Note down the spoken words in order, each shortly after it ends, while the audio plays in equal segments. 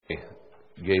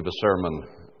gave a sermon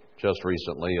just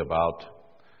recently about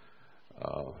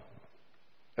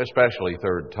especially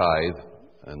third tithe,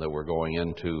 and that we're going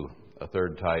into a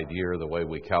third tithe year the way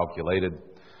we calculated.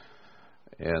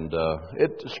 And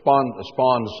it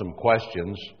spawned some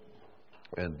questions,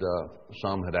 and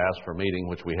some had asked for a meeting,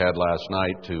 which we had last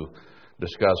night, to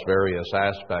discuss various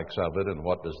aspects of it and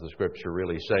what does the Scripture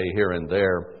really say here and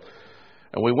there.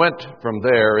 And we went from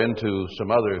there into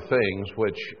some other things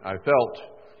which I felt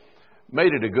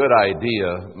made it a good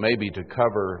idea maybe to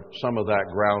cover some of that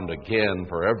ground again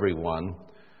for everyone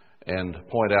and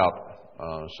point out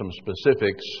some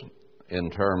specifics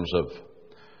in terms of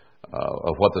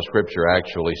what the Scripture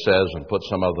actually says and put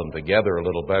some of them together a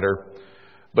little better.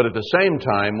 But at the same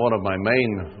time, one of my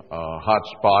main hot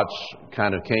spots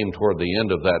kind of came toward the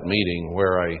end of that meeting,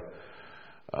 where I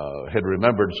had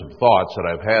remembered some thoughts that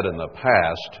I've had in the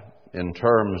past in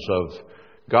terms of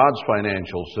God's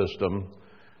financial system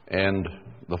and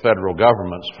the federal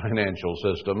government's financial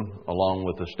system, along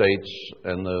with the states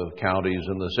and the counties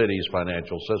and the cities'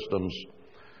 financial systems.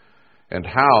 And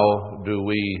how do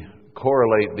we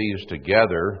correlate these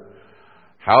together?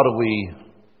 How do we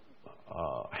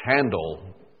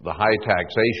handle the high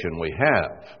taxation we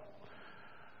have?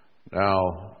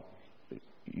 Now,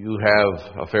 you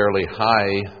have a fairly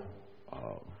high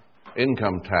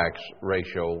income tax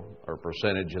ratio or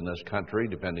percentage in this country,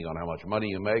 depending on how much money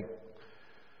you make.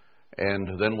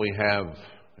 And then we have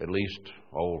at least,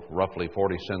 roughly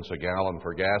 40 cents a gallon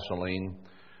for gasoline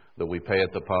that we pay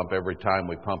at the pump every time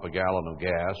we pump a gallon of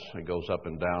gas. It goes up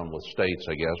and down with states,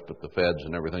 I guess, but the feds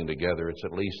and everything together, it's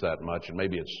at least that much. And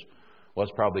maybe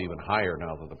it's probably even higher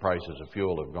now that the prices of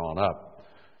fuel have gone up,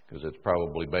 because it's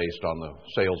probably based on the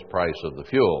sales price of the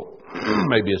fuel.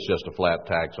 Maybe it's just a flat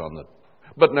tax on the...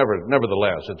 But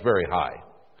nevertheless, it's very high.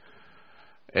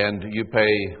 And you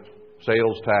pay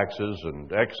sales taxes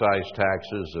and excise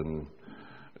taxes, and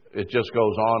it just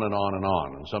goes on and on and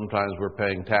on. And sometimes we're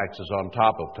paying taxes on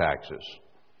top of taxes.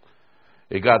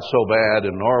 It got so bad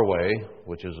in Norway,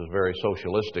 which is a very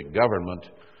socialistic government,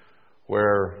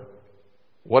 where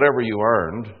whatever you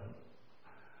earned,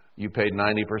 you paid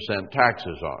 90%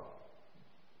 taxes on.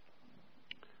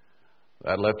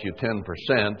 That left you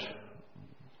 10%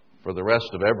 for the rest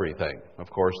of everything. Of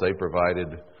course, they provided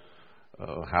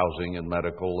housing and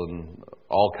medical and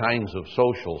all kinds of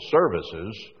social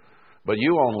services, but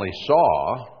you only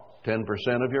saw 10%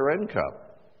 of your income.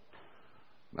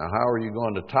 Now, how are you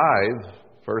going to tithe,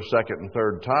 first, second, and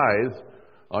third tithe,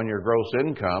 on your gross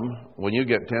income when you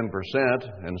get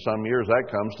 10%, and some years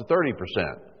that comes to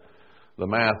 30%? The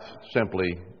math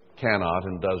simply cannot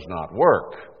and does not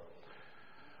work.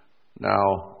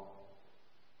 Now,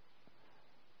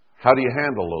 how do you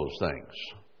handle those things?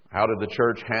 How did the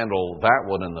church handle that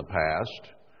one in the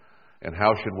past? And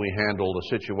how should we handle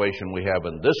the situation we have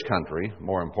in this country,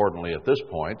 more importantly at this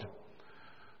point,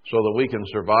 so that we can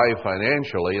survive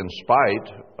financially in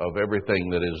spite of everything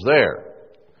that is there?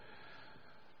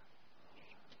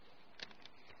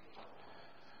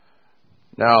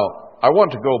 Now, I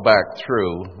want to go back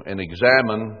through and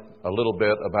examine a little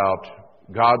bit about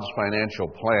God's financial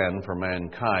plan for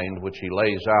mankind, which He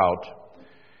lays out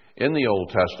in the Old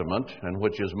Testament, and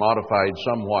which is modified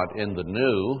somewhat in the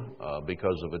New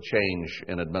because of a change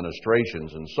in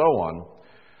administrations and so on.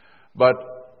 But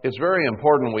it's very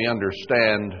important we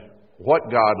understand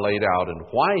what God laid out and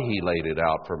why He laid it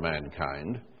out for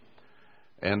mankind.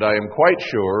 And I am quite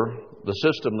sure the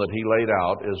system that He laid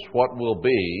out is what will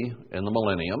be in the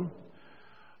millennium.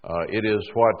 It is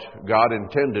what God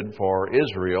intended for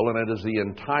Israel, and it is the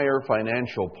entire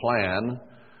financial plan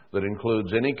that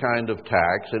includes any kind of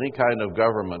tax, any kind of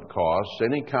government costs,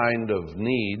 any kind of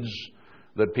needs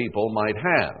that people might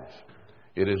have.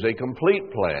 It is a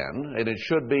complete plan, and it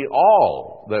should be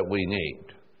all that we need.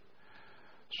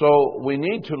 So we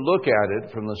need to look at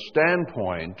it from the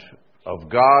standpoint of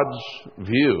God's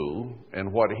view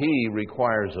and what He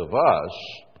requires of us,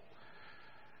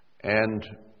 and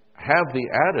have the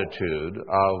attitude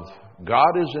of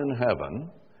God is in heaven,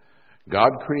 God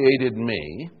created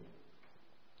me,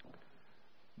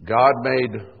 God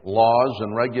made laws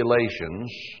and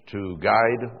regulations to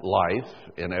guide life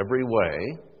in every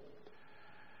way.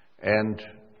 And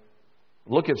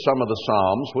look at some of the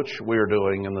Psalms, which we're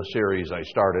doing in the series I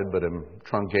started, but am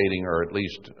truncating, or at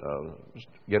least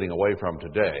getting away from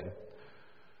today.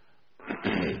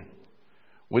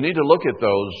 We need to look at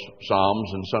those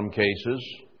Psalms in some cases,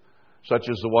 such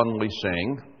as the one we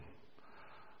sing.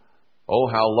 Oh,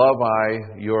 how love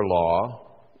I your law.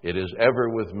 It is ever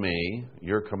with me.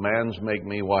 Your commands make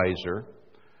me wiser.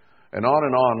 And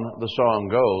on the song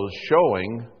goes,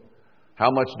 showing how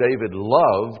much David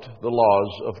loved the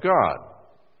laws of God.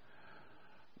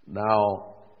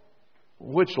 Now,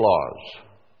 which laws?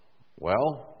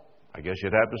 Well, I guess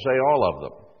you'd have to say all of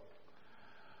them.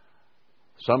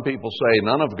 Some people say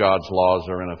none of God's laws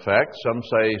are in effect. Some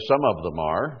say some of them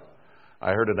are.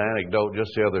 I heard an anecdote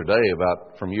just the other day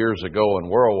about from years ago in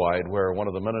Worldwide where one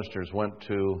of the ministers went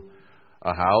to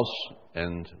a house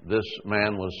and this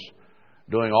man was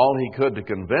doing all he could to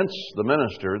convince the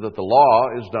minister that the law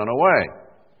is done away.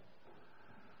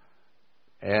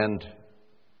 And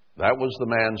that was the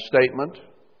man's statement.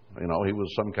 You know, he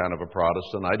was some kind of a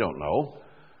Protestant, I don't know.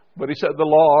 But he said the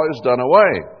law is done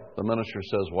away. The minister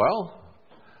says, well,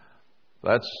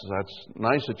 that's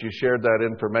nice that you shared that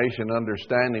information and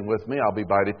understanding with me. I'll be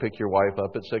by to pick your wife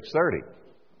up at 6:30.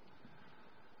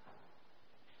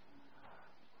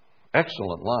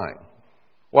 Excellent line.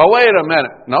 Well, wait a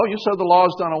minute. No, you said the law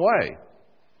is done away.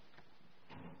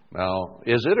 Now,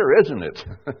 is it or isn't it?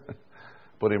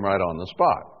 Put him right on the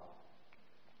spot.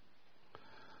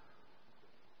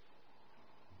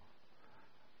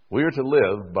 We are to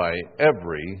live by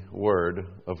every word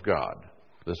of God.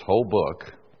 This whole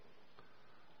book,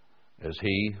 as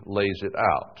He lays it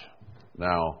out.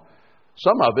 Now,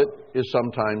 some of it is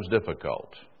sometimes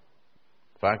difficult.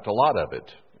 In fact, a lot of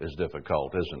it is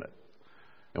difficult, isn't it?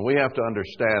 And we have to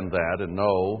understand that and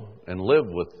know and live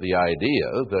with the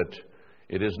idea that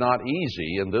it is not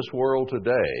easy in this world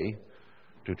today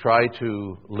to try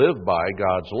to live by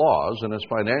God's laws, and His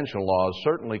financial laws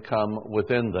certainly come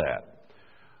within that.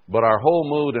 But our whole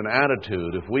mood and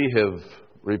attitude, if we have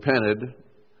repented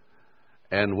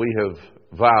and we have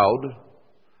vowed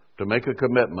to make a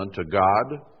commitment to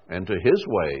God and to His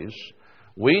ways,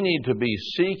 we need to be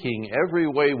seeking every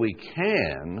way we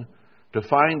can to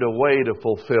find a way to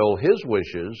fulfill His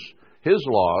wishes, His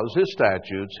laws, His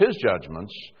statutes, His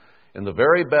judgments in the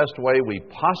very best way we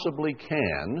possibly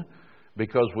can,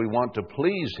 because we want to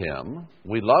please Him,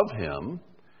 we love Him,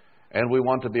 and we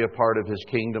want to be a part of His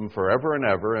kingdom forever and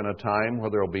ever in a time where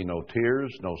there will be no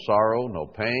tears, no sorrow, no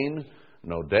pain,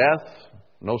 no death,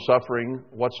 no suffering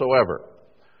whatsoever.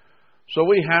 So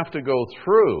we have to go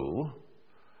through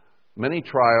many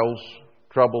trials,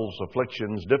 troubles,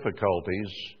 afflictions,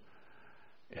 difficulties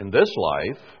in this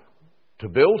life to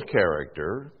build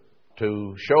character,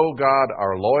 to show God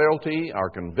our loyalty, our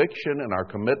conviction, and our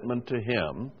commitment to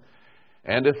Him.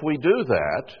 And if we do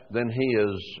that, then He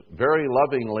is very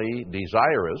lovingly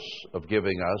desirous of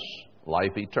giving us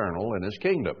life eternal in His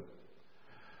kingdom.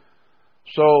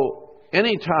 So,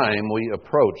 any time we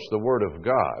approach the Word of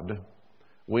God,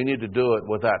 we need to do it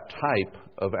with that type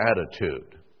of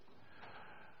attitude.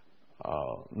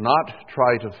 Not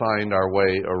try to find our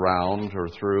way around or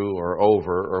through or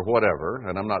over or whatever.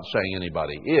 And I'm not saying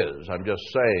anybody is. I'm just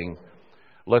saying,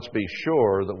 let's be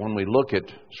sure that when we look at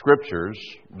Scriptures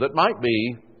that might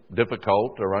be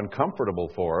difficult or uncomfortable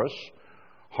for us,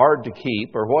 hard to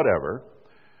keep or whatever,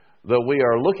 that we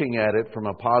are looking at it from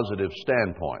a positive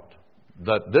standpoint.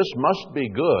 That this must be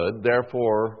good,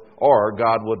 therefore, or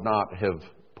God would not have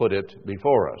put it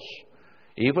before us.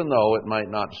 Even though it might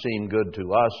not seem good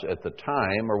to us at the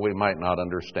time, or we might not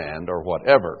understand, or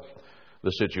whatever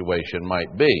the situation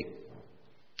might be.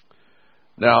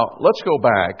 Now, let's go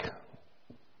back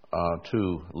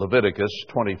to Leviticus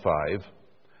 25.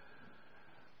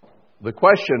 The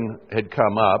question had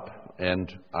come up,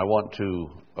 and I want to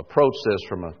approach this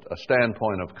from a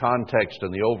standpoint of context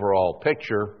and the overall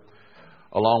picture,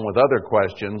 along with other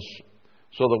questions,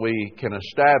 so that we can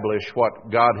establish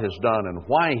what God has done and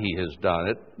why He has done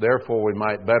it. Therefore, we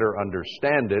might better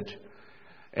understand it.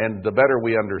 And the better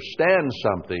we understand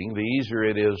something, the easier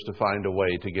it is to find a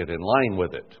way to get in line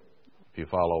with it, if you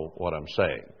follow what I'm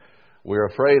saying. We're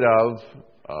afraid of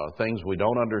things we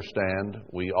don't understand.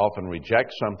 We often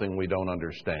reject something we don't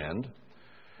understand.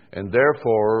 And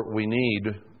therefore, we need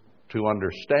to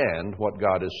understand what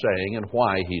God is saying and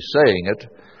why He's saying it,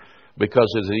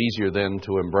 because it's easier then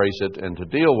to embrace it and to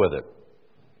deal with it.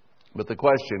 But the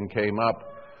question came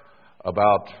up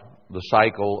about the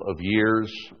cycle of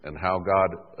years and how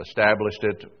God established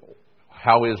it,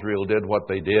 how Israel did what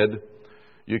they did.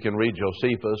 You can read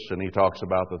Josephus, and he talks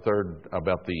about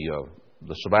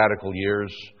the sabbatical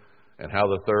years and how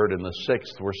the third and the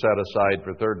sixth were set aside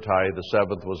for third tithe. The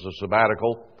seventh was the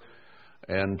sabbatical,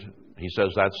 and he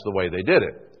says that's the way they did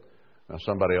it. Now,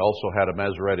 somebody also had a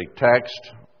Masoretic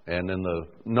text, and in the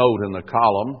note in the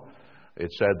column,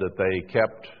 it said that they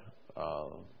kept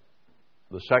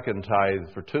the second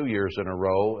tithe for 2 years in a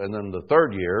row, and then the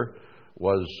third year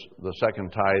was the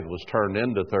second tithe was turned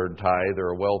into third tithe,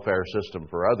 or a welfare system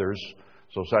for others,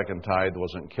 so second tithe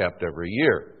wasn't kept every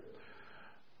year.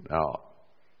 Now,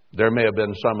 there may have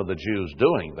been some of the Jews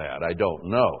doing that. I don't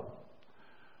know.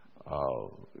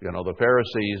 The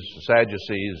Pharisees, the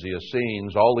Sadducees, the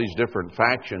Essenes, all these different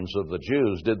factions of the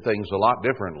Jews did things a lot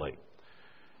differently.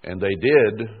 And they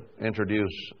did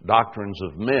introduce doctrines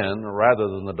of men rather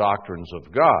than the doctrines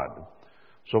of God.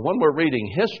 So when we're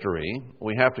reading history,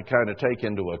 we have to kind of take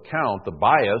into account the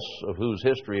bias of whose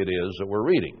history it is that we're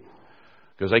reading,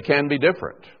 because they can be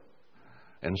different.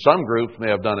 And some groups may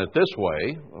have done it this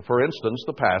way. For instance,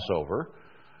 the Passover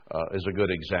is a good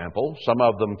example. Some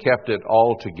of them kept it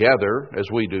all together, as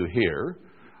we do here.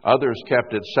 Others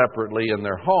kept it separately in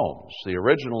their homes. The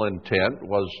original intent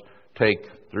was take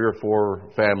 3 or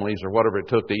 4 families or whatever it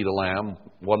took to eat a lamb,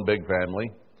 one big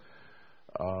family,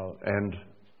 and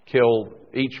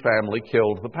each family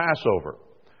killed the Passover.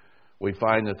 We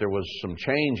find that there was some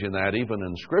change in that even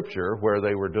in Scripture where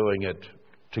they were doing it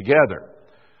together.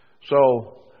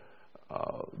 So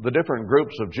the different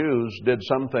groups of Jews did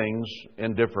some things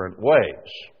in different ways.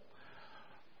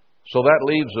 So that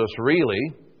leaves us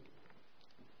really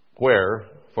where,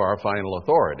 for our final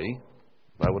authority,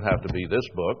 that would have to be this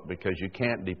book, because you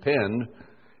can't depend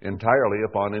entirely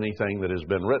upon anything that has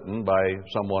been written by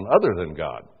someone other than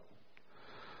God.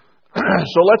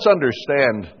 So let's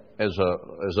understand as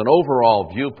an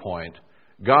overall viewpoint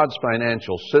God's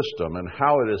financial system and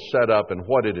how it is set up and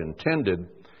what it intended.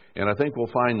 And I think we'll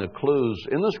find the clues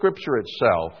in the Scripture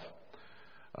itself.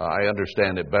 I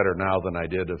understand it better now than I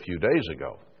did a few days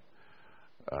ago,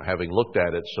 having looked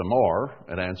at it some more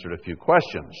and answered a few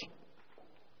questions.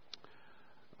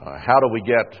 How do we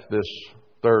get this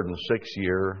 3rd and 6th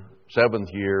year,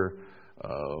 7th year?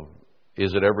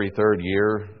 Is it every 3rd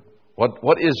year?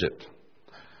 What is it?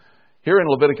 Here in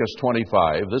Leviticus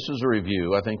 25, this is a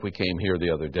review. I think we came here the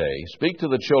other day. Speak to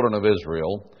the children of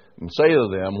Israel and say to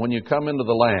them, when you come into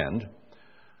the land,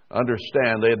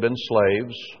 understand they had been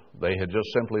slaves. They had just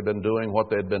simply been doing what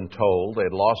they had been told. They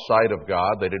had lost sight of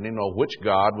God. They didn't even know which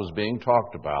God was being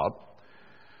talked about.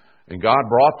 And God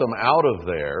brought them out of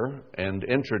there and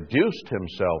introduced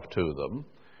Himself to them.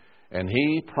 And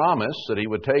He promised that He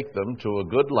would take them to a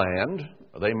good land.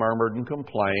 They murmured and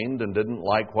complained and didn't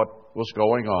like what was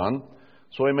going on.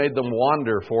 So He made them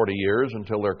wander 40 years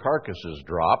until their carcasses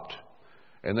dropped.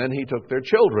 And then He took their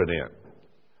children in.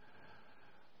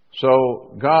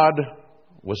 So God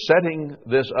was setting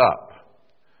this up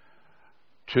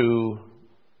to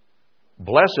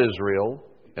bless Israel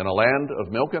in a land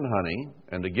of milk and honey,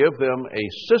 and to give them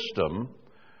a system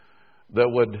that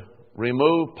would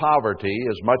remove poverty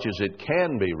as much as it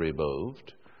can be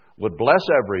removed, would bless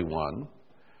everyone,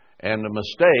 and the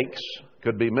mistakes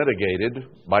could be mitigated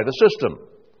by the system.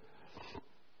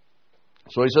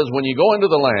 So He says, when you go into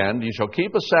the land, you shall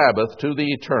keep a Sabbath to the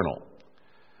eternal.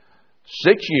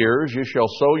 6 years you shall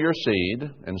sow your seed,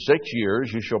 and 6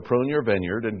 years you shall prune your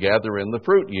vineyard and gather in the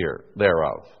fruit year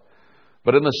thereof.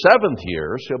 But in the 7th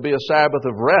year shall be a Sabbath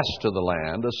of rest to the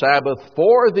land, a Sabbath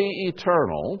for the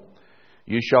eternal.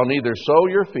 You shall neither sow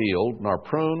your field nor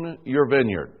prune your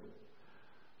vineyard.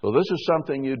 So this is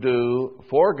something you do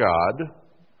for God.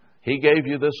 He gave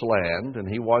you this land, and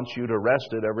He wants you to rest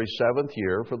it every 7th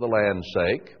year for the land's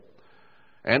sake.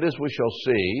 And as we shall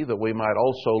see, that we might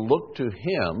also look to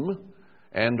Him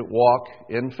and walk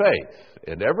in faith.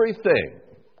 And everything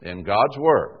in God's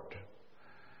Word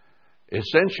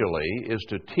essentially is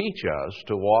to teach us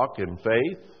to walk in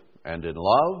faith and in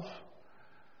love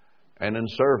and in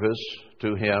service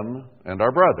to Him and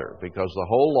our brother, because the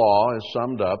whole law is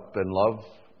summed up in love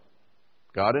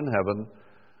God in heaven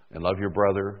and love your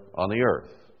brother on the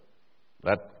earth.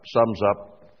 That sums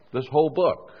up this whole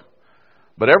book.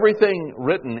 But everything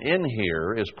written in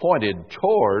here is pointed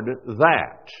toward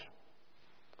that.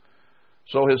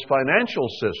 So His financial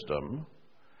system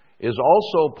is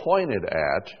also pointed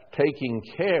at taking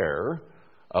care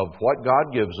of what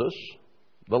God gives us,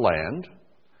 the land,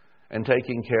 and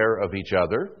taking care of each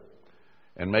other,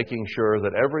 and making sure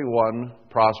that everyone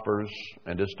prospers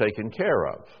and is taken care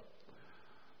of.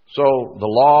 So the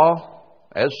law,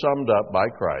 as summed up by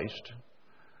Christ,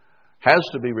 has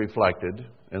to be reflected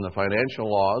in the financial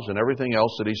laws and everything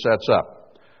else that He sets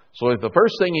up. So the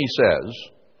first thing He says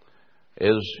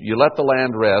is, you let the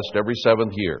land rest every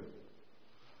 7th year.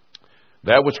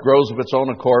 That which grows of its own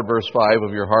accord, verse 5,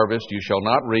 of your harvest you shall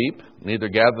not reap, neither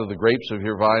gather the grapes of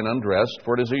your vine undressed,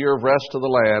 for it is a year of rest to the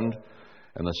land,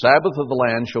 and the Sabbath of the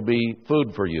land shall be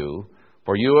food for you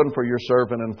and for your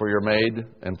servant and for your maid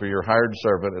and for your hired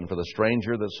servant and for the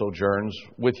stranger that sojourns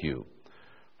with you.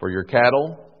 For your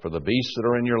cattle, for the beasts that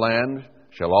are in your land,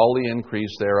 shall all the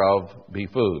increase thereof be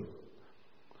food.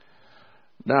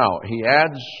 Now, He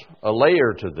adds a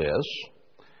layer to this,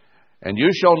 And you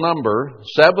shall number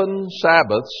 7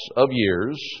 Sabbaths of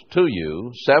years to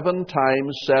you, 7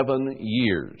 times 7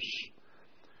 years.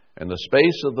 And the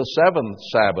space of the 7th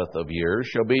Sabbath of years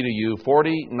shall be to you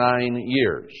 49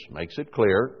 years. Makes it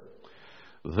clear.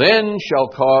 Then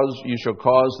you shall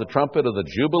cause the trumpet of the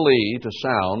Jubilee to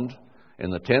sound in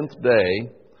the 10th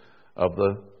day of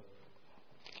the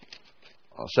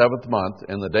 7th month.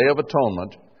 In the day of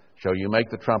atonement shall you make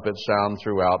the trumpet sound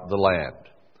throughout the land.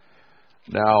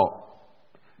 Now,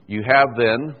 you have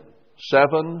then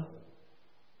 7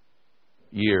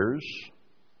 years,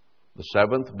 the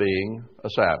 7th being a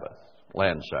Sabbath,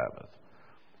 land Sabbath.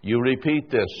 You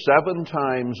repeat this 7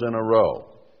 times in a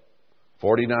row,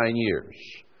 49 years.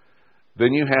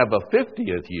 Then you have a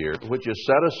 50th year, which is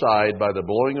set aside by the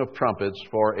blowing of trumpets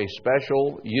for a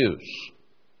special use.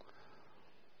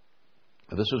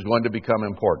 This is going to become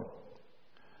important.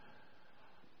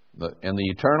 And the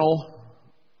Eternal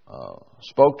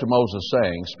spoke to Moses,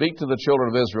 saying, Speak to the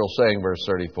children of Israel, saying, verse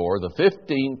 34, the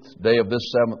 15th day of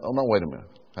this 7th... Oh, no, wait a minute.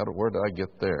 Where did I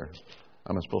get there?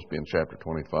 I'm supposed to be in chapter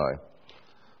 25. I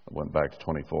went back to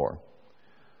 24.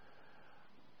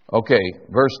 Okay,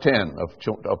 verse 10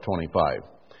 of 25.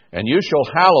 And you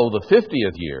shall hallow the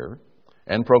 50th year,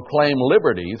 and proclaim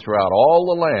liberty throughout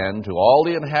all the land to all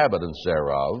the inhabitants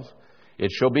thereof. It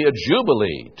shall be a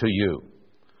jubilee to you.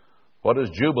 What does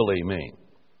jubilee mean?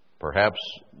 Perhaps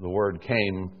the word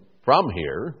came from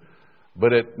here,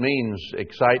 but it means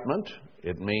excitement.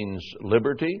 It means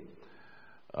liberty.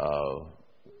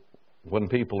 When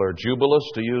people are jubilous,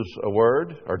 to use a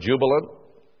word, or jubilant,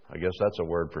 I guess that's a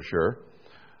word for sure,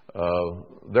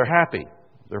 they're happy,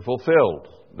 they're fulfilled,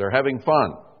 they're having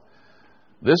fun.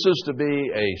 This is to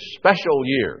be a special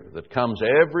year that comes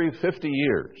every 50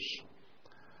 years.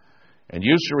 And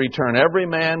you shall return every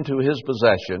man to his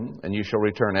possession, and you shall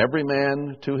return every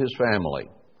man to his family.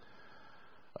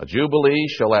 A jubilee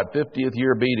shall that 50th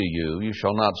year be to you. You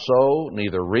shall not sow,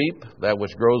 neither reap that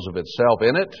which grows of itself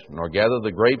in it, nor gather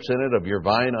the grapes in it of your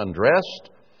vine undressed.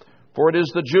 For it is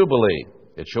the jubilee.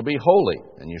 It shall be holy,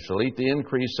 and you shall eat the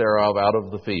increase thereof out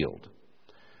of the field.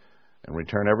 And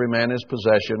return every man his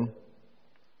possession.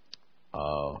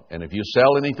 And if you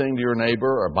sell anything to your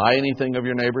neighbor, or buy anything of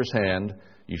your neighbor's hand,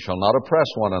 you shall not oppress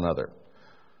one another.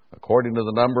 According to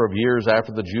the number of years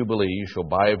after the Jubilee, you shall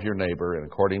buy of your neighbor, and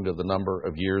according to the number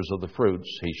of years of the fruits,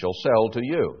 he shall sell to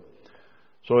you.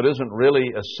 So it isn't really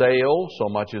a sale so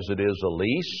much as it is a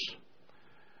lease,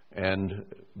 and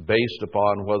based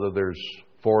upon whether there's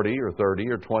 40 or 30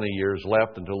 or 20 years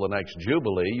left until the next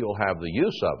Jubilee, you'll have the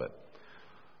use of it.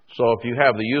 So if you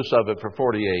have the use of it for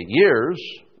 48 years,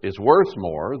 it's worth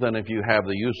more than if you have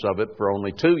the use of it for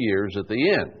only 2 years at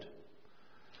the end.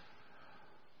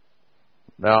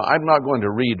 Now, I'm not going to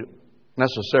read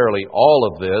necessarily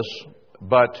all of this,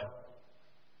 but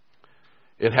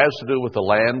it has to do with the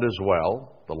land as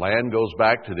well. The land goes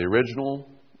back to the original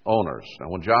owners. Now,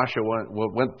 when Joshua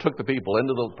took the people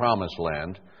into the promised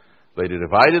land, they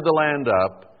divided the land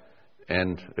up,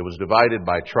 and it was divided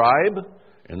by tribe,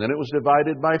 and then it was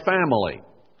divided by family.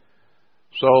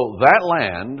 So that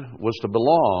land was to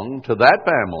belong to that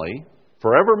family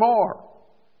forevermore.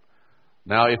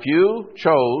 Now, if you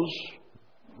chose,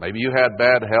 maybe you had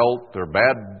bad health or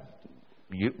bad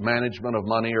management of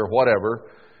money or whatever,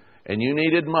 and you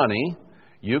needed money,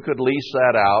 you could lease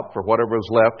that out for whatever was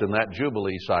left in that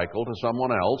Jubilee cycle to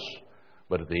someone else.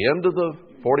 But at the end of the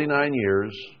 49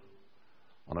 years,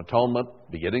 on atonement,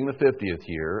 beginning the 50th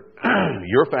year,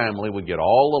 your family would get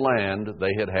all the land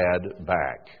they had had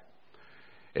back.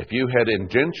 If you had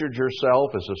indentured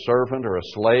yourself as a servant or a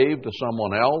slave to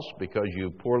someone else because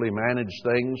you poorly managed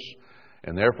things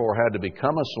and therefore had to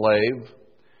become a slave,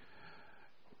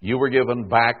 you were given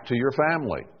back to your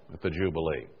family at the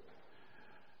Jubilee.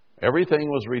 Everything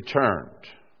was returned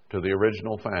to the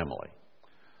original family.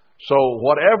 So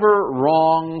whatever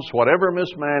wrongs, whatever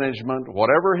mismanagement,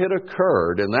 whatever had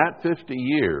occurred in that 50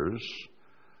 years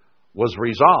was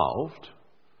resolved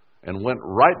and went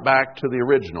right back to the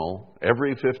original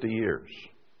every 50 years.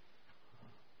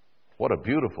 What a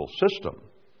beautiful system.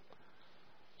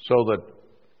 So that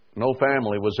no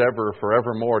family was ever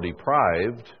forevermore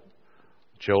deprived,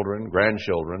 children,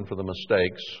 grandchildren, for the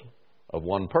mistakes of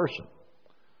one person.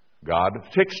 God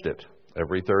fixed it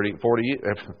every 30, 40,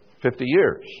 50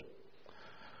 years.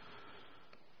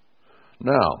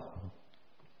 Now,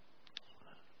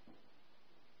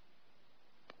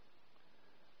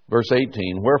 verse 18,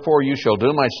 wherefore you shall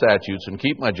do my statutes and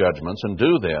keep my judgments and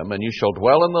do them, and you shall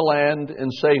dwell in the land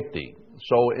in safety.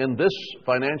 So in this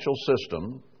financial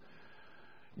system,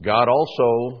 God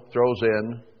also throws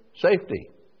in safety.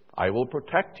 I will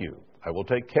protect you. I will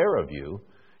take care of you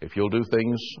if you'll do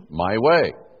things my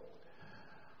way.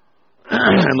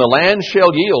 And the land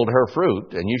shall yield her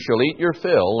fruit, and you shall eat your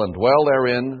fill and dwell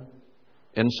therein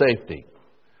in safety.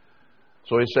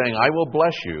 So he's saying, I will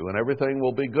bless you, and everything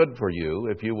will be good for you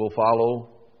if you will follow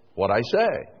what I say.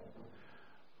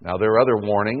 Now, there are other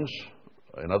warnings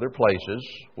in other places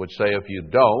which say if you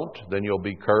don't, then you'll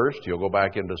be cursed, you'll go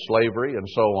back into slavery, and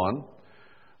so on.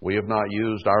 We have not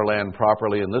used our land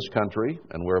properly in this country,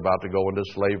 and we're about to go into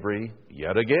slavery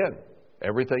yet again.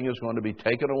 Everything is going to be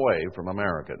taken away from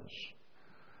Americans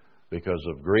because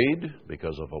of greed,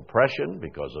 because of oppression,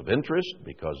 because of interest,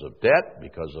 because of debt,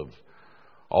 because of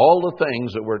all the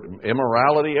things that were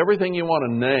immorality. Everything you want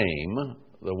to name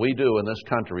that we do in this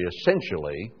country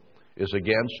essentially is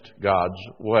against God's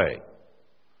way.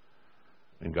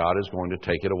 And God is going to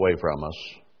take it away from us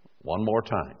one more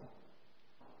time.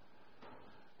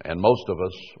 And most of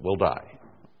us will die,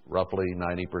 roughly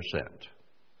 90%.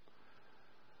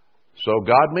 So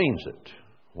God means it.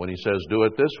 When He says, do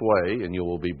it this way and you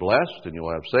will be blessed and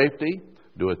you'll have safety,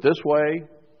 do it this way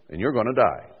and you're going to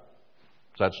die.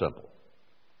 It's that simple.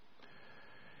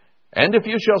 And if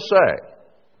you shall say,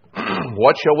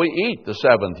 what shall we eat the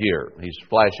seventh year? He's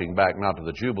flashing back not to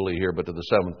the Jubilee here, but to the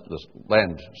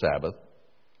land Sabbath.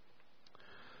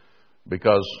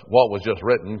 Because what was just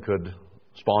written could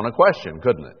spawn a question,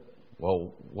 couldn't it?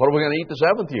 Well, what are we going to eat the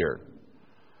seventh year?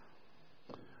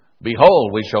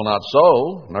 Behold, we shall not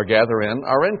sow, nor gather in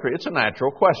our increase. It's a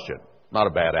natural question. Not a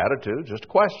bad attitude, just a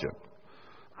question.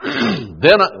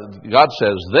 Then, God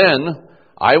says, then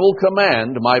I will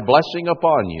command my blessing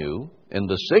upon you in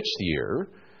the sixth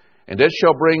year, and it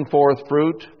shall bring forth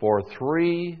fruit for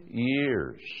 3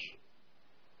 years.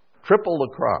 Triple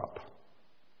the crop.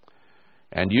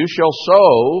 And you shall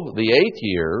sow the 8th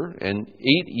year, and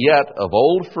eat yet of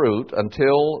old fruit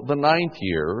until the 9th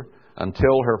year.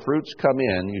 Until her fruits come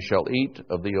in, you shall eat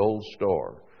of the old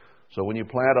store. So when you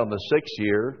plant on the 6th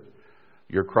year,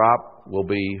 your crop will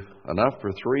be enough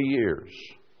for 3 years.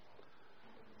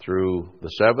 Through the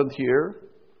 7th year,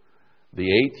 the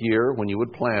 8th year when you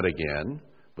would plant again,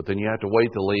 but then you have to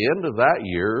wait till the end of that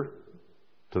year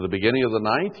to the beginning of the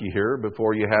 9th year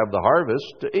before you have the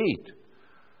harvest to eat.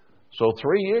 So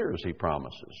 3 years, He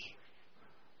promises.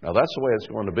 Now that's the way it's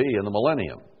going to be in the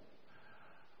millennium.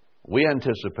 We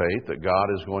anticipate that God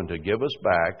is going to give us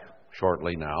back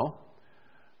shortly now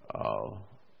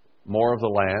more of the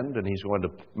land, and He's going to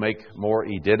make more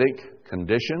Edenic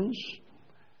conditions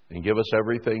and give us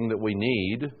everything that we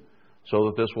need so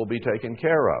that this will be taken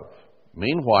care of.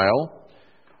 Meanwhile,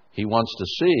 He wants to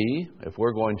see if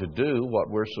we're going to do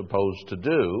what we're supposed to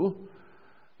do,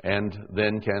 and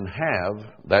then can have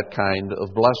that kind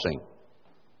of blessing.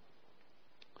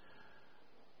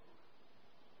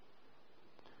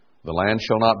 The land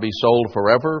shall not be sold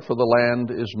forever, for the land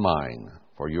is mine.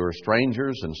 For you are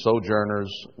strangers and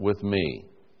sojourners with me.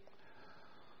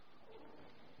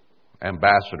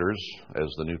 Ambassadors, as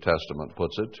the New Testament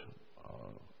puts it,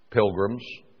 pilgrims,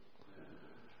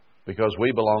 because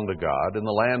we belong to God and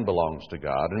the land belongs to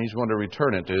God, and He's going to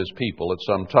return it to His people at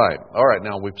some time. All right,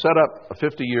 now we've set up a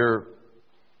 50-year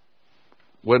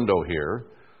window here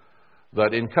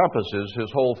that encompasses His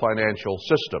whole financial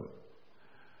system.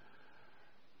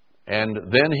 And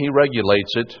then He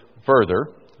regulates it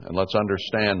further, and let's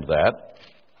understand that.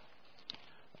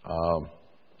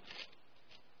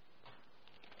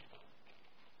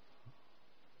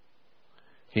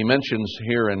 He mentions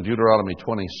here in Deuteronomy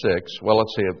 26, well,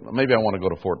 let's see, maybe I want to go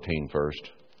to 14 first.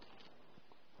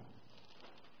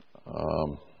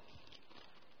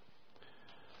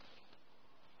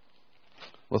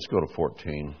 Let's go to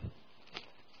 14.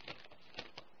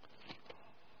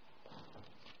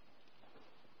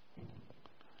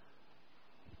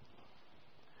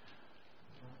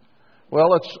 Well,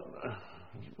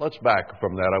 let's back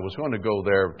from that. I was going to go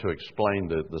there to explain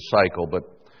the cycle, but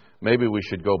maybe we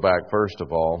should go back first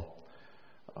of all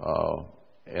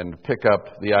and pick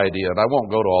up the idea. And I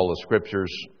won't go to all the scriptures.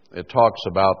 It talks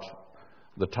about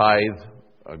the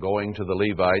tithe going to the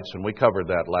Levites, and we covered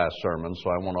that last sermon, so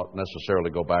I won't necessarily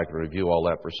go back and review all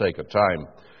that for sake of time.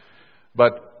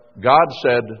 But God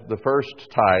said the first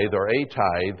tithe, or a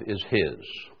tithe, is His.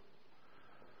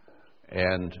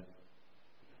 And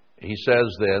He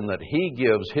says then that He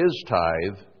gives His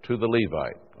tithe to the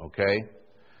Levite, okay?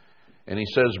 And He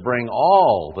says, bring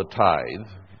all the tithe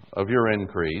of your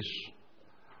increase,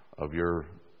 of your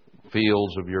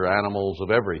fields, of your animals, of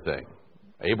everything.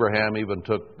 Abraham even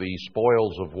took the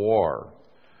spoils of war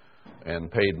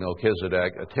and paid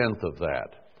Melchizedek 1/10 of that.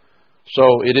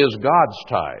 So it is God's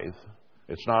tithe.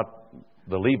 It's not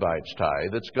the Levite's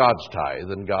tithe. It's God's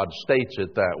tithe, and God states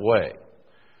it that way.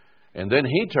 And then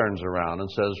he turns around and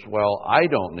says, well, I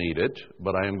don't need it,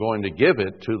 but I am going to give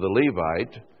it to the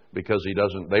Levite, because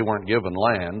they weren't given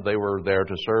land. They were there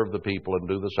to serve the people and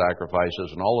do the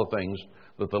sacrifices and all the things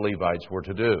that the Levites were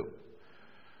to do.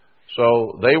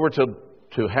 So they were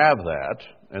to have that,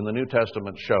 and the New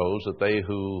Testament shows that they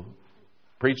who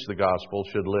preach the gospel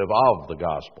should live of the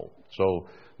gospel. So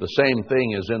the same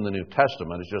thing is in the New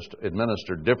Testament. It's just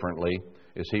administered differently,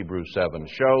 as Hebrews 7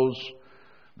 shows,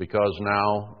 because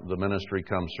now the ministry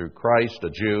comes through Christ, a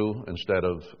Jew, instead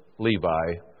of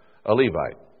Levi, a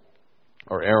Levite,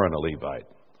 or Aaron, a Levite.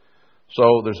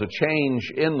 So there's a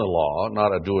change in the law,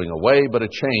 not a doing away, but a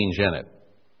change in it.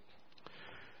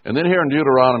 And then here in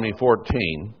Deuteronomy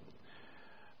 14,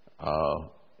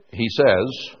 he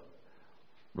says,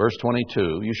 verse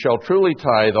 22, you shall truly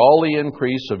tithe all the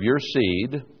increase of your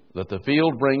seed that the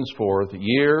field brings forth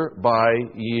year by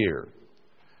year.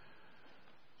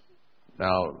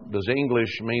 Now, does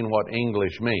English mean what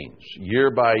English means?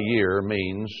 Year by year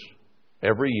means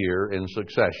every year in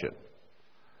succession.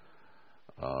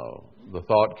 The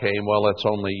thought came, well, that's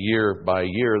only year by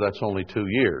year, that's only 2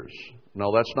 years. No,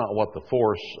 that's not what the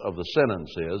force of the sentence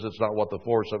is. It's not what the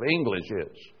force of English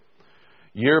is.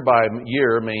 Year by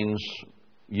year means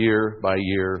year by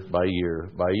year by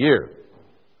year by year,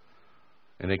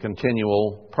 in a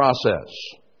continual process.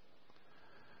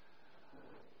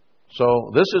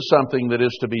 So this is something that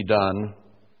is to be done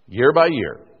year by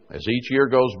year, as each year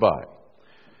goes by.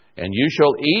 And you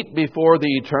shall eat before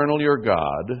the eternal your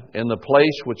God, in the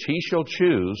place which he shall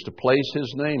choose to place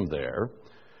his name there,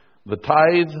 the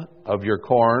tithe of your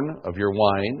corn, of your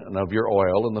wine, and of your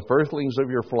oil, and the firstlings of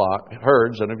your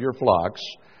herds and of your flocks,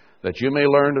 that you may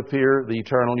learn to fear the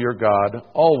eternal your God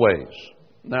always.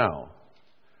 Now,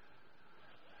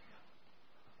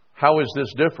 how is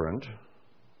this different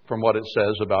from what it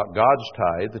says about God's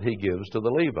tithe that he gives to the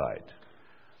Levite?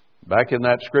 Back in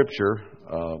that scripture,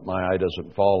 my eye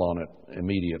doesn't fall on it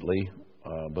immediately,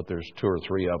 but there's 2 or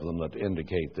 3 of them that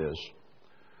indicate this.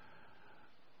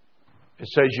 It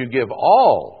says you give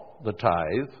all the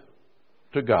tithe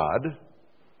to God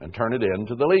and turn it in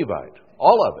to the Levite.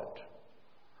 All of it.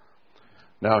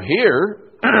 Now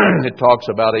here, it talks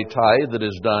about a tithe that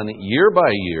is done year by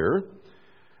year,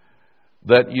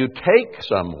 that you take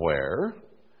somewhere,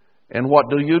 and what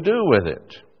do you do with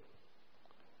it?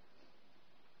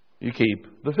 You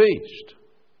keep the feast.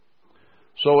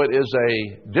 So it is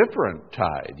a different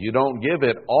tithe. You don't give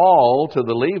it all to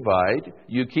the Levite.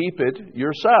 You keep it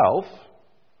yourself,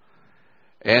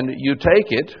 and you take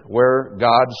it where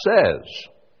God says.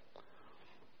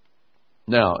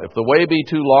 Now, if the way be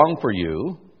too long for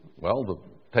you, well,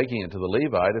 taking it to the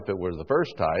Levite, if it were the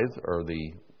first tithe, or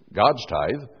the God's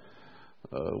tithe,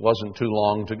 wasn't too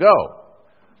long to go.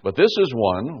 But this is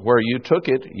one where you took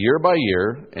it year by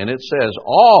year, and it says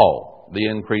all the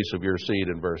increase of your seed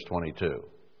in verse 22,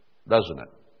 doesn't it?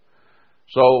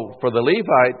 So for the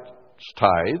Levite's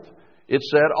tithe, it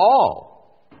said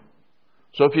all.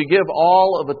 So if you give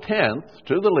all of a tenth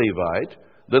to the Levite,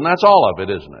 then that's all of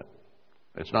it, isn't it?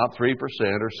 It's not 3%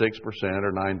 or 6%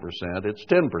 or 9%, it's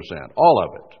 10%, all of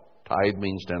it. Tithe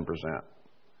means 10%.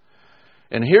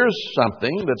 And here's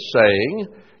something that's saying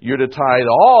you're to tithe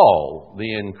all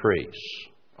the increase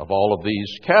of all of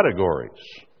these categories.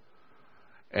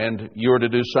 And you're to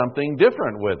do something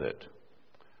different with it.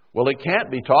 Well, it can't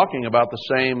be talking about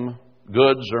the same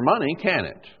goods or money, can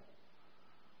it?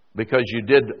 Because you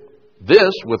did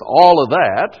this with all of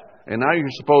that, and now you're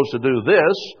supposed to do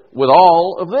this with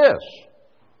all of this.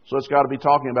 So it's got to be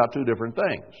talking about 2 different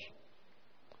things.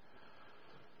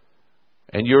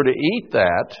 And you're to eat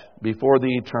that before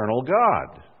the eternal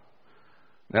God.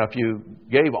 Now, if you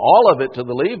gave all of it to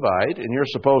the Levite and you're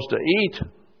supposed to eat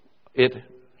it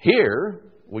here,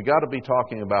 we got to be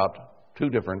talking about 2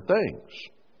 different things.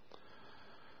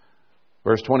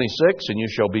 Verse 26, and you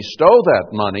shall bestow that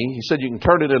money. He said you can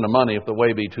turn it into money if the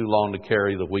way be too long to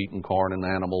carry the wheat and corn and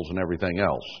animals and everything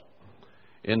else.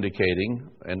 Indicating,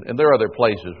 and there are other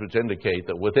places which indicate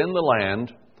that within the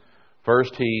land,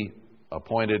 first he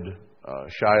appointed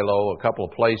Shiloh, a couple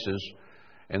of places,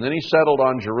 and then he settled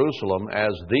on Jerusalem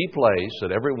as the place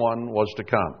that everyone was to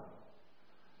come.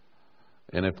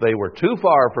 And if they were too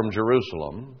far from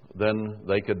Jerusalem, then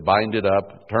they could bind it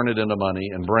up, turn it into money,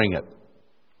 and bring it.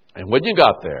 And when you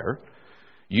got there,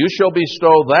 you shall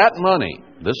bestow that money.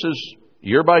 This is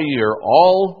year by year,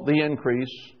 all the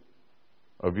increase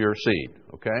of your seed.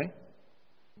 Okay?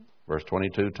 Verse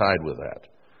 22 tied with that.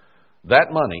 That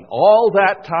money, all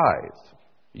that tithe,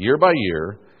 year by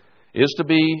year, is to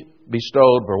be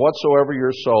bestowed for whatsoever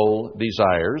your soul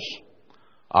desires,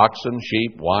 oxen,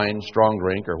 sheep, wine, strong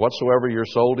drink, or whatsoever your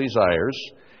soul desires,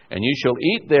 And you shall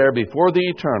eat there before the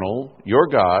Eternal, your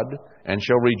God, and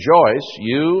shall rejoice,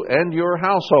 you and your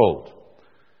household.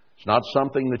 It's not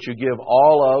something that you give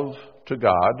all of to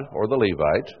God or the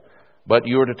Levite, but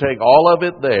you are to take all of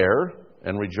it there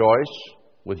and rejoice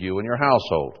with you and your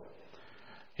household.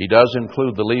 He does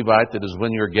include the Levite that is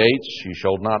within your gates. You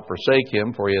shall not forsake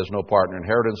him, for he has no part in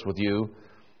inheritance with you.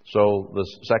 So the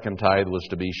second tithe was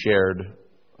to be shared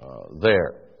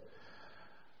there.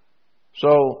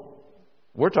 So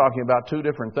we're talking about two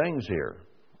different things here.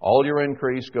 All your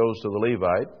increase goes to the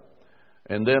Levite,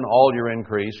 and then all your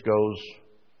increase goes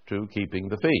to keeping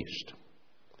the feast.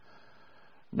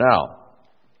 Now,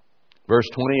 verse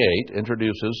 28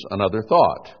 introduces another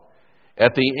thought.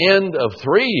 At the end of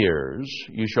 3 years,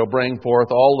 you shall bring forth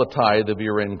all the tithe of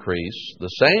your increase the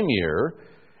same year,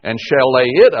 and shall lay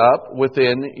it up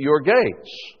within your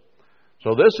gates.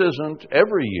 So this isn't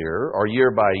every year or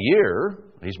year by year.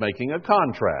 He's making a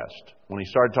contrast. When he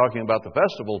started talking about the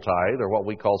festival tithe, or what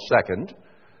we call second,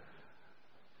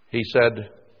 he said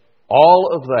all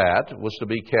of that was to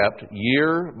be kept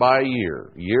year by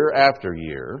year, year after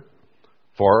year,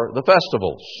 for the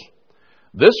festivals.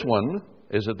 This one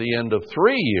is at the end of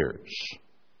 3 years.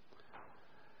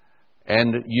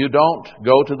 And you don't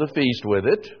go to the feast with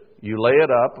it. You lay it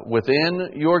up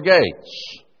within your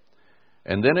gates.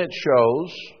 And then it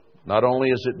shows, not only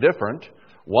is it different,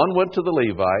 one went to the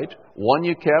Levite, one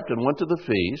you kept and went to the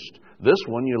feast. This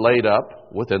one you laid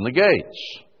up within the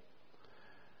gates.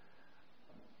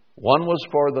 One was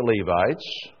for the Levites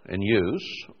in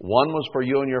use. One was for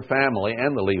you and your family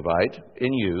and the Levite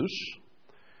in use.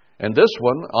 And this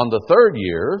one, on the 3rd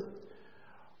year,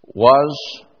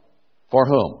 was for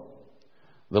whom?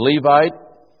 The Levite,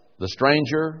 the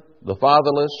stranger, the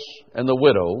fatherless, and the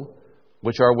widow,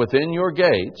 which are within your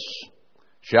gates,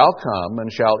 shall come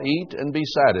and shall eat and be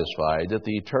satisfied, that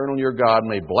the Eternal your God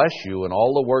may bless you in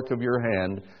all the work of your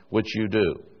hand which you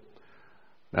do.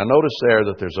 Now notice there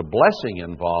that there's a blessing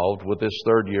involved with this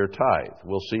 3rd year tithe.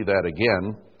 We'll see that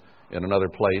again in another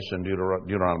place in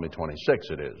Deuteronomy 26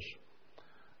 it is.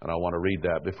 And I want to read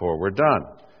that before we're done.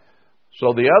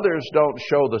 So the others don't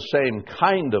show the same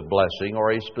kind of blessing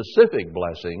or a specific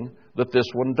blessing that this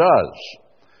one does.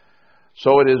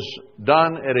 So it is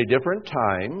done at a different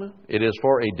time. It is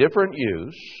for a different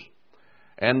use.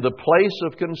 And the place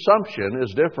of consumption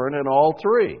is different in all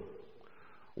 3.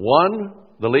 One,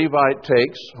 the Levite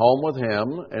takes home with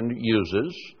him and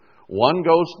uses. One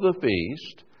goes to the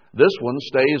feast. This one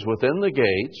stays within the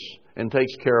gates and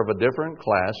takes care of a different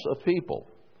class of people.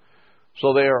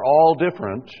 So they are all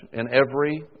different in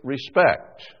every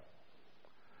respect.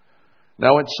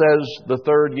 Now it says the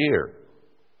 3rd year.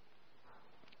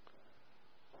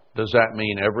 Does that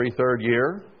mean every 3rd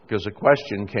year? Because a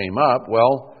question came up,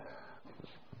 well,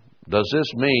 does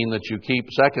this mean that you keep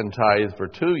second tithe for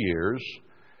 2 years,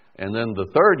 and then the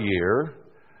 3rd year,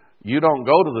 you don't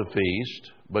go to the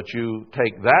feast, but you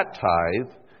take that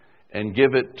tithe and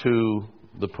give it to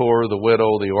the poor, the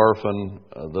widow, the orphan,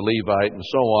 the Levite, and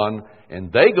so on,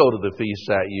 and they go to the feast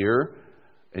that year,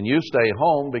 and you stay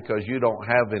home because you don't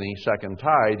have any second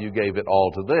tithe, you gave it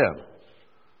all to them.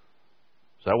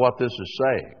 Is that what this is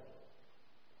saying?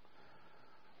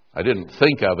 I didn't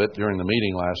think of it during the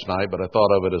meeting last night, but I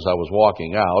thought of it as I was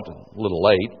walking out, a little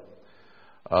late.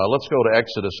 Let's go to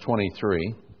Exodus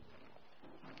 23.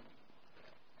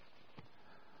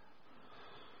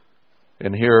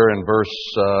 And here in verse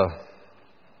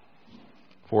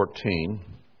 14.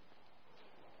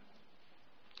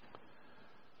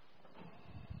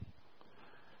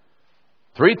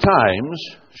 "3 times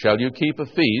shall you keep a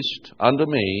feast unto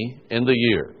me in the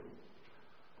year.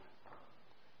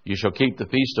 You shall keep the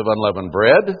feast of unleavened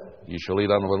bread. You shall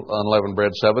eat unleavened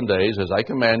bread 7 days, as I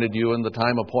commanded you in the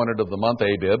time appointed of the month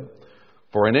Abib.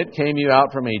 For in it came you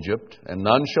out from Egypt, and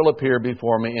none shall appear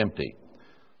before me empty."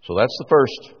 So that's the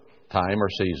first time or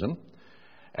season.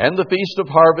 "And the feast of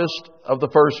harvest of the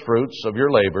first fruits of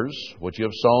your labors, which you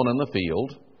have sown in the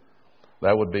field."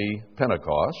 That would be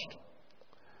Pentecost.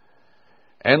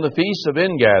 "And the feast of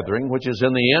ingathering, which is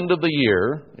in the end of the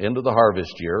year, end of the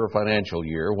harvest year or financial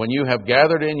year, when you have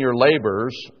gathered in your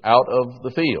labors out of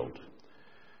the field.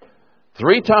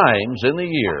 3 times in the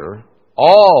year,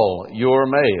 all your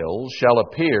males shall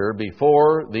appear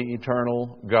before the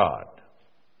eternal God."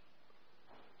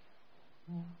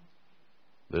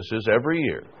 This is every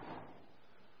year.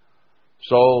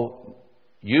 So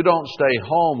you don't stay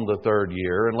home the 3rd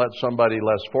year and let somebody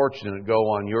less fortunate go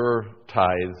on your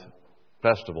tithe,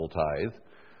 festival tithe.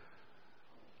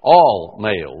 All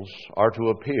males are to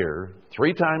appear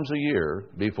 3 times a year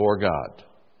before God.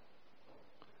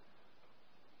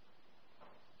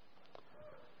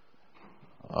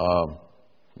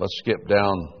 Let's skip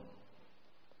down.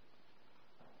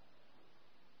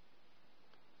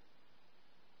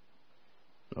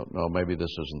 No, maybe this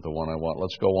isn't the one I want.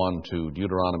 Let's go on to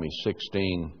Deuteronomy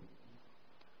 16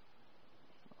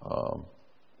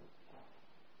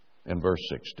 and verse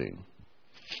 16.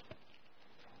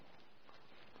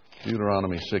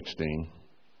 Deuteronomy 16.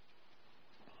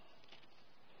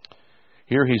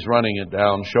 Here he's running it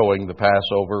down, showing the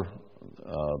Passover,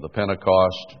 the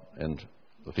Pentecost, and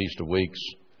the Feast of Weeks,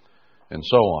 and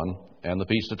so on, and the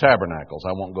Feast of Tabernacles.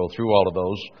 I won't go through all of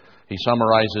those. He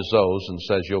summarizes those and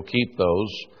says, you'll keep those.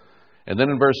 And then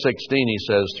in verse 16 he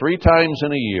says, 3 times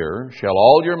in a year shall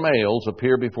all your males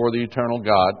appear before the eternal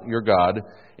God, your God,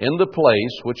 in the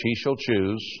place which he shall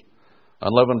choose,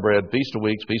 unleavened bread, Feast of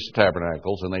Weeks, Feast of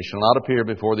Tabernacles, and they shall not appear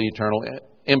before the eternal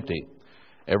empty.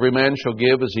 Every man shall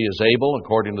give as he is able,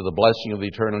 according to the blessing of the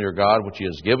eternal your God, which he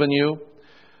has given you.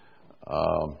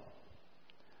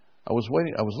 I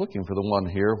was looking for the one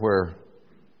here where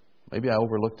maybe I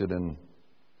overlooked it in...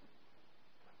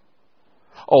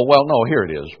 Oh, well, no, here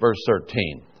it is, verse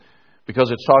 13.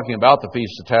 Because it's talking about the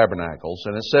Feast of Tabernacles,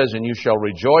 and it says, and you shall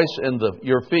rejoice in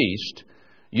your feast,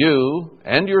 you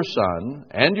and your son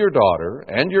and your daughter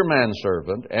and your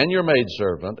manservant and your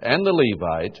maidservant and the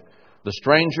Levite, the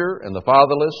stranger and the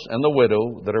fatherless and the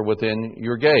widow that are within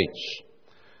your gates.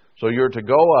 So you're to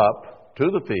go up to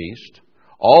the feast.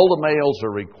 All the males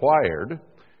are required.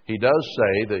 He does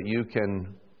say that you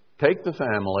can take the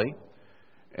family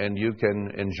and you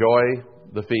can enjoy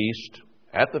the feast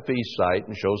at the feast site,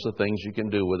 and shows the things you can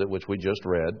do with it, which we just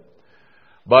read.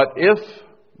 But if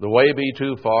the way be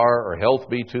too far, or health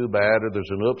be too bad, or there's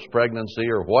an oops pregnancy,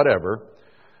 or whatever,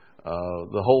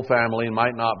 the whole family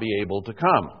might not be able to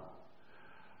come.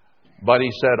 But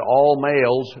he said, all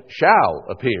males shall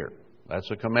appear. That's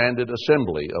a commanded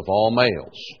assembly of all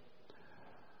males.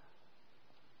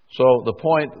 So the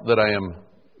point that I am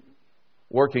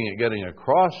working at getting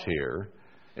across here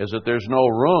is that there's no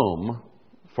room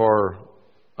for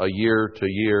a year to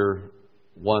year,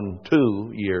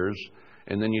 1-2 years,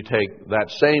 and then you take that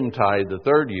same tithe the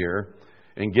third year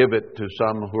and give it to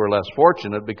some who are less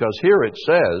fortunate, because here it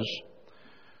says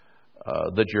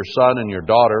that your son and your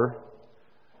daughter,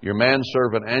 your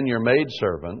manservant and your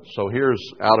maidservant, so here's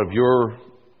out of your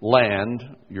land,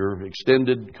 your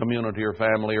extended community or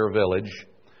family or village,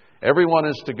 everyone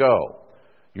is to go.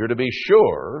 You're to be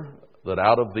sure that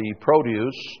out of the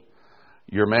produce,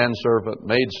 your manservant,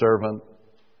 maidservant,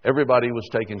 everybody was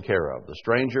taken care of. The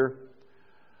stranger,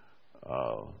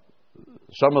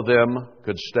 some of them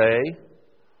could stay.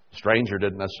 The stranger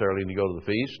didn't necessarily need to go to the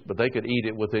feast, but they could eat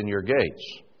it within your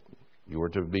gates. You were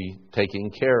to be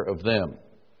taking care of them.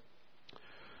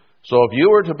 So if you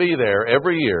were to be there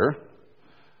every year,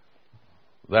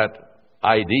 that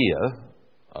idea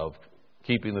of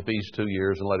keeping the feast 2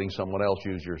 years and letting someone else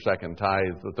use your second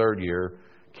tithe the third year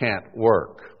can't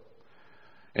work.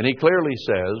 And he clearly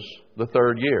says the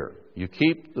third year. You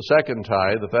keep the second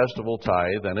tithe, the festival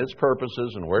tithe, and its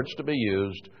purposes and where it's to be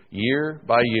used year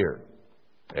by year.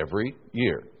 Every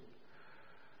year.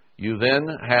 You then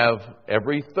have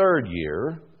every third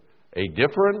year a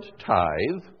different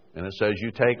tithe, and it says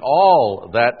you take all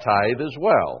that tithe as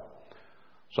well.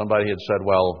 Somebody had said,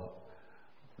 well,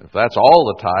 if that's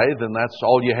all the tithe, then that's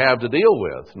all you have to deal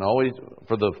with. No,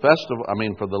 for the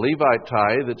Levite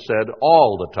tithe, it said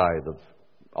all the tithe of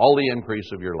all the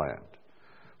increase of your land.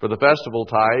 For the festival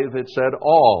tithe, it said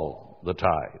all the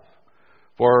tithe.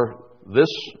 For this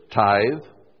tithe,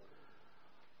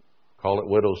 call it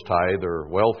widow's tithe or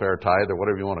welfare tithe or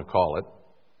whatever you want to call it,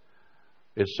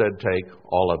 it said take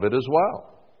all of it as well.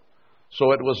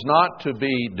 So it was not to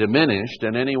be diminished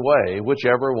in any way,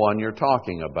 whichever one you're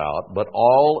talking about, but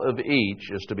all of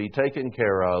each is to be taken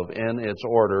care of in its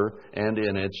order and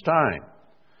in its time.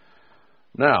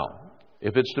 Now,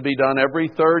 if it's to be done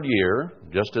every third year,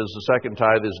 just as the second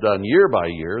tithe is done year by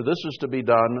year, this is to be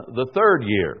done the third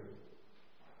year.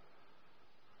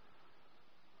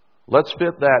 Let's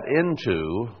fit that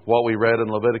into what we read in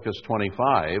Leviticus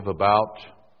 25 about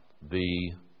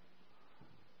the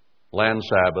land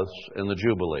Sabbaths and the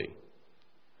Jubilee.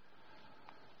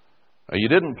 Now, you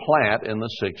didn't plant in the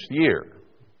 6th year.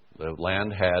 The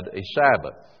land had a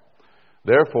Sabbath.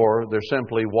 Therefore, there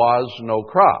simply was no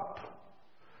crop.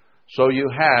 So you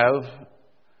have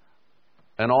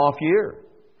an off year.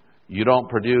 You don't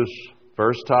produce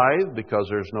first tithe because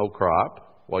there's no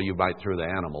crop. Well, you might through the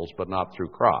animals, but not through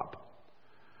crop.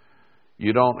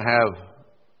 You don't have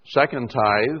second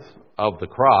tithe of the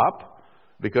crop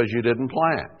because you didn't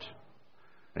plant.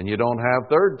 And you don't have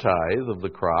third tithe of the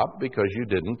crop because you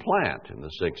didn't plant in the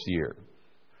 6th year.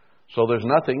 So there's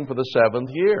nothing for the 7th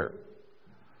year.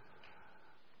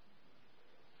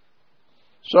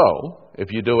 So,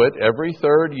 if you do it every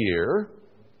third year,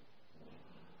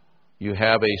 you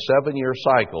have a 7-year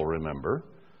cycle, remember.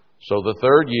 So the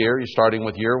third year, you're starting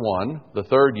with year 1. The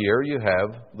third year, you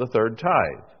have the third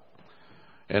tithe.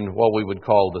 And what we would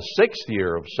call the 6th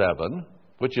year of 7,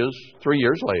 which is 3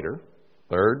 years later,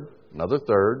 another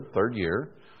third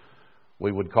year,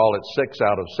 we would call it 6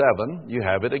 out of 7, you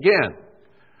have it again.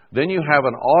 Then you have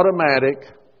an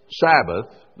automatic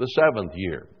Sabbath the 7th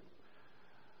year.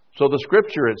 So the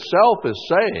Scripture itself is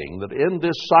saying that in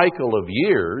this cycle of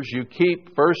years, you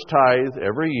keep first tithe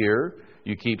every year,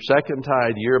 you keep second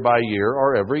tithe year by year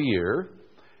or every year,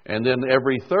 and then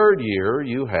every third year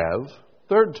you have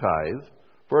third tithe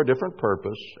for a different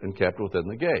purpose and kept within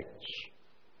the gates.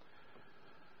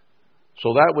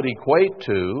 So that would equate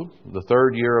to the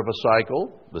third year of a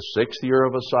cycle, the 6th year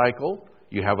of a cycle.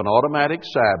 You have an automatic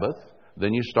Sabbath,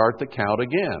 then you start the count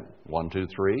again. 1, 2,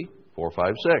 3, 4,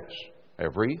 5, 6.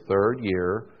 Every third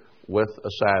year with a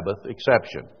Sabbath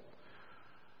exception.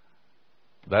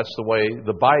 That's the way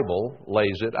the Bible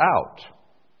lays it out.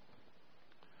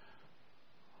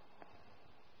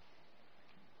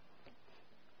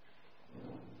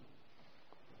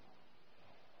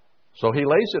 So he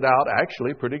lays it out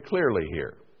actually pretty clearly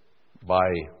here. By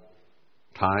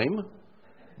time,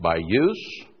 by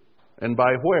use, and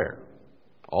by where.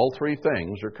 All three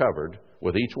things are covered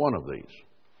with each one of these.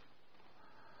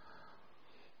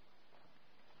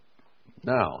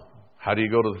 Now, how do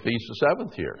you go to the Feast of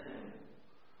Seventh year?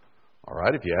 All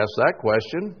right, if you ask that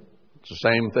question, it's the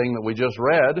same thing that we just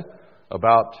read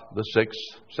about the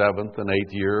 6th, 7th, and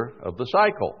 8th year of the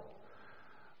cycle.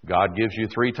 God gives you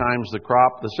 3 times the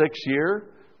crop the 6th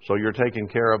year, so you're taking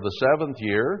care of the 7th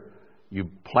year. You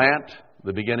plant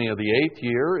the beginning of the 8th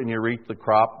year, and you reap the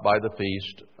crop by the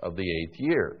feast of the 8th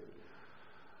year.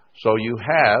 So you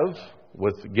have,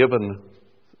 given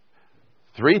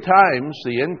 3 times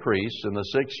the increase in the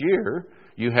 6th year,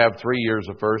 you have 3 years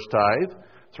of first tithe,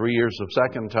 3 years of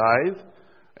second tithe,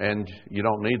 and you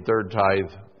don't need third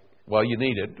tithe. Well, you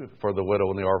need it for the widow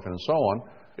and the orphan and so on.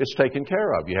 It's taken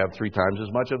care of. You have 3 times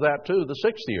as much of that too, the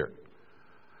 6th year.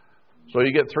 So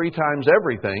you get 3 times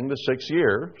everything the 6th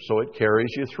year, so it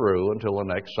carries you through until the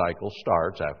next cycle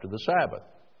starts after the Sabbath.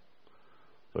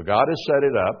 So God has set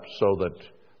it up so that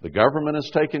the government is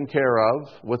taken care of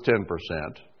with 10%.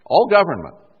 All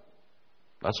government.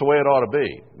 That's the way it ought to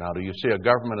be. Now, do you see a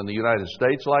government in the United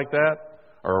States like that?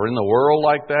 Or in the world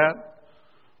like that?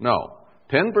 No.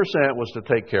 10% was to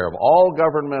take care of all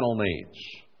governmental needs.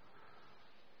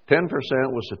 10%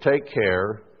 was to take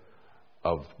care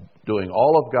of doing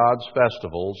all of God's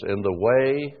festivals in the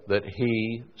way that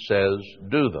He says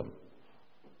do them.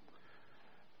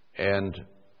 And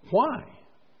why?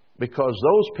 Because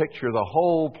those picture the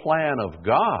whole plan of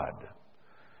God.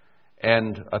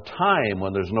 And a time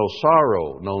when there's no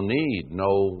sorrow, no need, no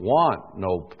want,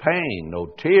 no pain, no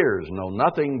tears, no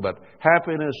nothing but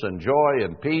happiness and joy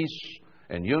and peace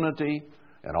and unity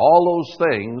and all those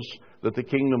things that the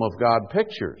kingdom of God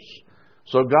pictures.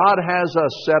 So God has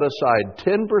us set aside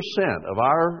 10%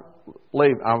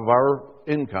 of our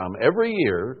income every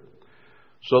year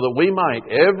so that we might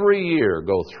every year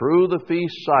go through the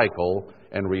feast cycle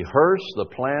and rehearse the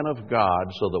plan of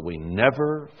God so that we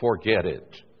never forget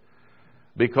it.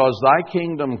 Because thy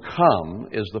kingdom come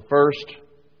is the first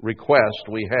request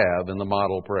we have in the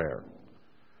model prayer.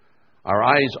 Our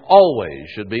eyes always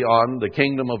should be on the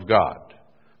kingdom of God.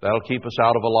 That'll keep us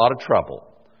out of a lot of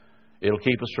trouble. It'll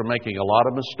keep us from making a lot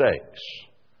of mistakes,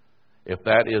 if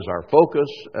that is our focus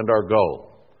and our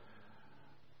goal.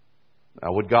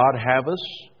 Now, would God have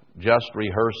us just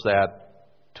rehearse that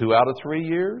 2 out of 3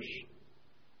 years?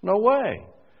 No way.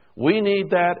 We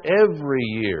need that every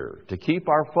year to keep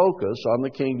our focus on the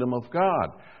kingdom of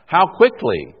God. How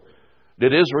quickly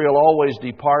did Israel always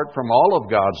depart from all of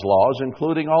God's laws,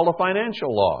 including all the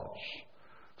financial laws?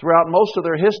 Throughout most of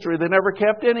their history, they never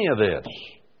kept any of this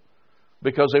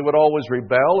because they would always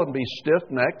rebel and be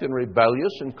stiff-necked and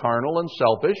rebellious and carnal and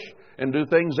selfish and do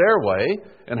things their way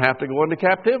and have to go into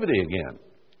captivity again.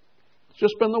 It's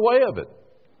just been the way of it.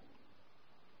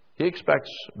 He expects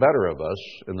better of us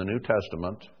in the New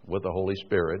Testament with the Holy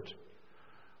Spirit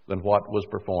than what was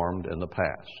performed in the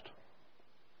past.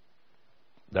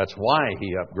 That's why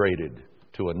He upgraded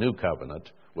to a new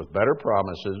covenant with better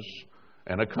promises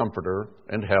and a comforter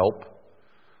and help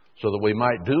so that we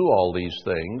might do all these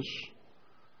things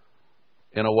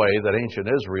in a way that ancient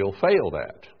Israel failed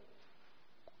at.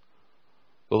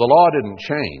 Well, the law didn't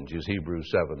change, as Hebrews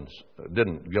 7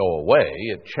 didn't go away.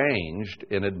 It changed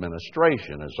in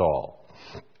administration is all.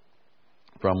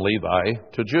 From Levi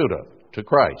to Judah, to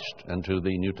Christ, and to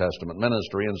the New Testament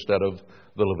ministry instead of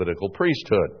the Levitical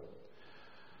priesthood.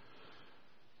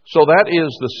 So that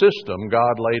is the system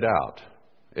God laid out.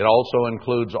 It also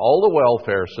includes all the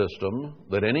welfare system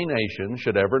that any nation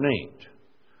should ever need.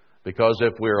 Because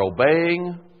if we're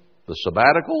obeying the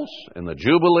sabbaticals and the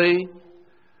Jubilee,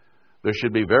 there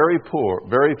should be very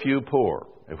few poor.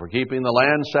 If we're keeping the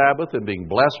land Sabbath and being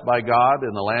blessed by God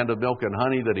in the land of milk and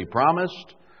honey that He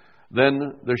promised, then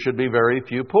there should be very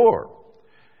few poor.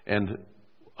 And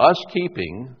us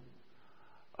keeping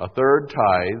a third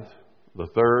tithe, the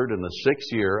third and the sixth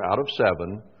year out of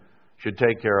 7, should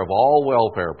take care of all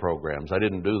welfare programs. I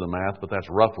didn't do the math, but that's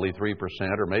roughly 3%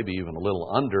 or maybe even a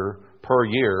little under per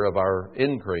year of our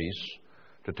increase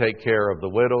to take care of the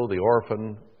widow, the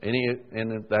orphan, any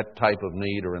in that type of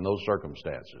need or in those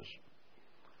circumstances.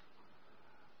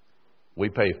 We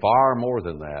pay far more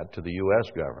than that to the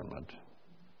U.S. government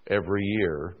every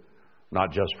year,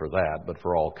 not just for that, but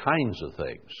for all kinds of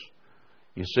things.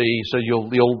 You see, so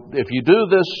if you do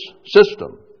this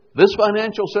system, this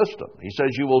financial system, He says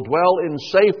you will dwell in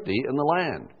safety in the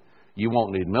land. You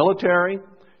won't need military.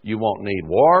 You won't need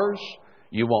wars.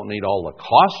 You won't need all the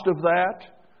cost of that.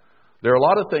 There are a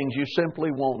lot of things you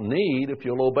simply won't need if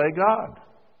you'll obey God.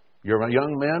 Your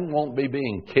young men won't be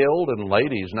being killed, and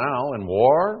ladies now, in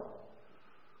war.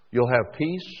 You'll have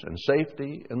peace and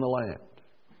safety in the land.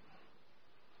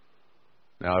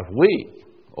 Now, if we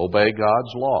obey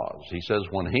God's laws, He says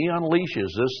when He unleashes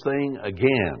this thing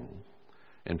again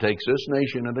and takes this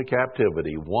nation into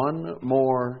captivity one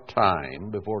more time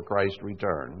before Christ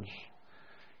returns,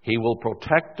 He will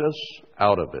protect us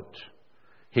out of it.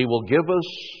 He will give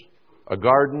us a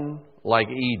garden like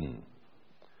Eden.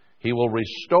 He will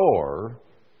restore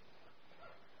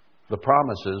the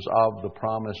promises of the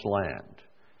promised land.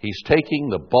 He's taking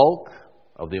the bulk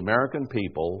of the American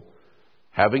people,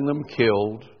 having them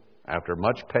killed after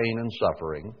much pain and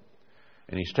suffering,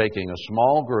 and He's taking a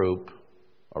small group,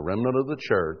 a remnant of the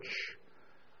church,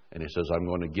 and He says, I'm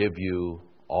going to give you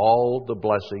all the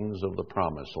blessings of the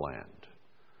promised land.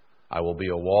 I will be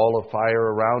a wall of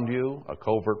fire around you, a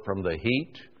covert from the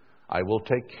heat. I will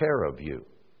take care of you.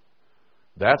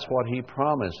 That's what He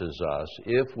promises us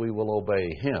if we will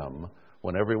obey Him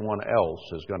when everyone else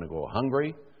is going to go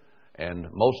hungry and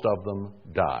most of them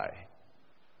die.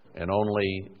 And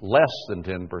only less than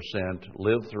 10%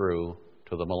 live through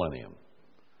to the millennium.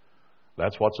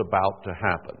 That's what's about to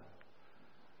happen.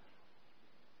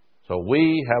 So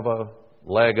we have a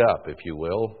leg up, if you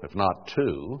will, if not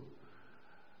two,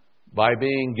 by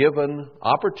being given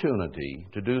opportunity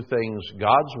to do things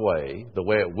God's way, the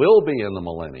way it will be in the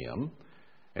millennium.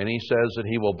 And He says that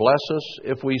He will bless us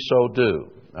if we so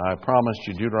do. Now, I promised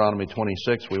you Deuteronomy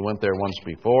 26. We went there once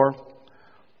before.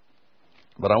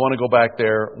 But I want to go back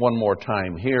there one more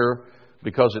time here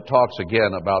because it talks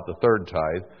again about the third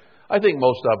tithe. I think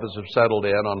most of us have settled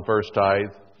in on first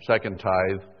tithe, second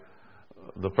tithe.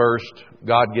 The first,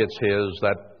 God gets His.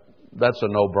 That's a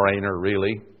no-brainer,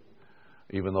 really,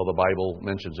 even though the Bible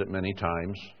mentions it many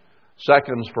times.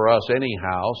 Second's for us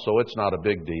anyhow, so it's not a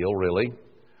big deal, really.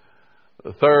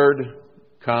 The third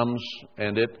comes,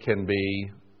 and it can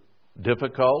be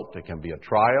difficult. It can be a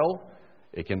trial.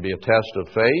 It can be a test of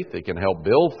faith. It can help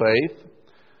build faith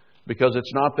because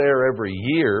it's not there every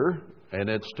year, and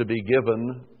it's to be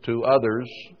given to others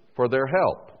for their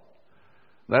help.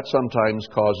 That sometimes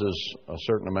causes a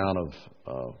certain amount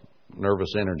of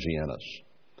nervous energy in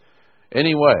us.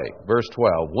 Anyway, verse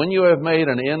 12, when you have made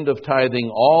an end of tithing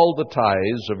all the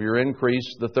tithes of your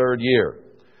increase the third year.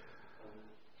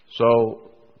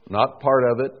 So, not part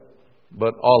of it,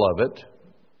 but all of it.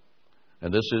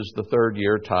 And this is the third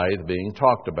year tithe being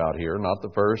talked about here, not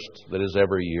the first that is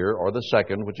every year, or the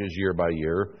second, which is year by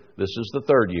year. This is the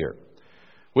third year,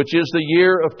 which is the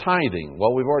year of tithing.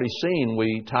 Well, we've already seen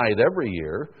we tithe every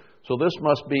year, so this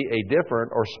must be a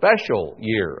different or special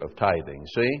year of tithing.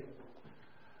 See?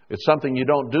 It's something you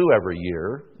don't do every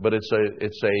year, but it's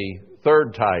a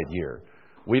third tithe year.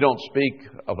 We don't speak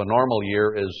of a normal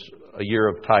year as a year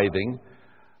of tithing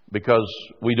because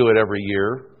we do it every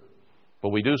year. But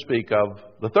we do speak of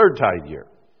the third tithe year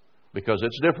because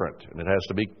it's different and it has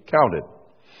to be counted.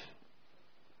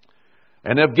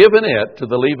 And have given it to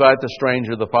the Levite, the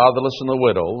stranger, the fatherless, and the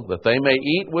widow, that they may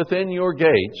eat within your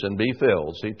gates and be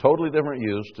filled. See, totally different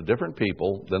use to different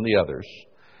people than the others.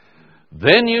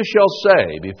 Then you shall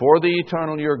say before the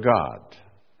eternal your God.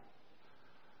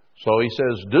 So He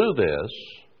says, do this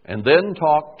and then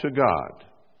talk to God.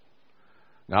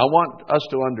 Now, I want us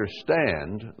to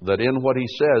understand that in what He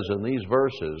says in these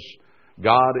verses,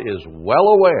 God is well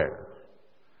aware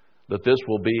that this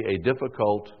will be a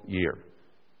difficult year.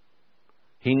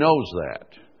 He knows that.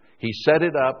 He set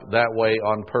it up that way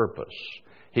on purpose.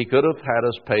 He could have had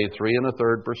us pay 3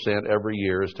 1/3% every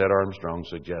year, as Ted Armstrong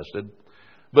suggested.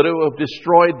 But it would have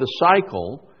destroyed the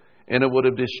cycle, and it would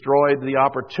have destroyed the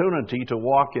opportunity to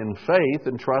walk in faith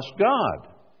and trust God.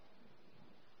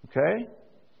 Okay?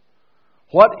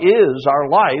 What is our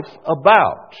life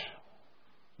about?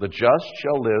 The just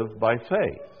shall live by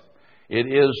faith. It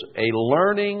is a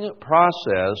learning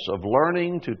process of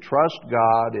learning to trust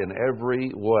God in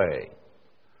every way.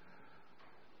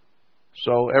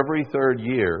 So every third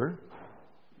year,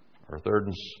 or third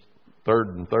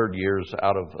and third years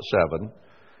out of 7,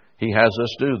 He has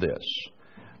us do this.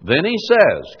 Then He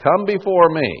says, "Come before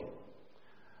me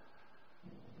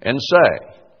and say,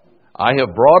 I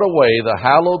have brought away the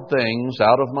hallowed things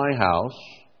out of my house.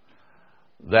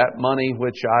 That money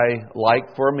which I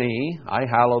like for me, I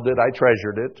hallowed it, I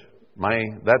treasured it.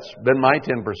 That's been my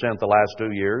 10% the last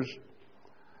 2 years.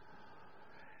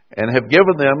 And have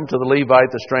given them to the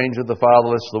Levite, the stranger, the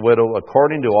fatherless, the widow,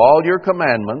 according to all your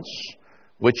commandments,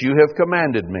 which you have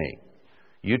commanded me.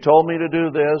 You told me to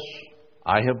do this,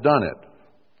 I have done it.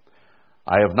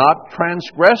 I have not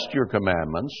transgressed your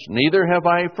commandments, neither have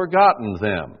I forgotten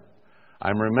them.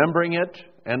 I'm remembering it,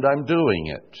 and I'm doing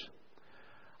it.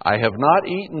 I have not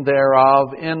eaten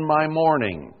thereof in my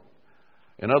mourning."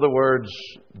 In other words,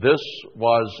 this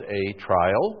was a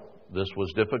trial. This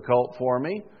was difficult for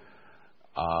me.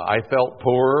 I felt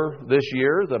poorer this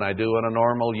year than I do in a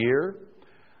normal year.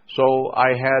 So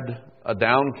I had a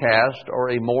downcast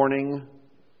or a mourning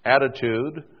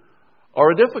attitude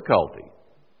or a difficulty.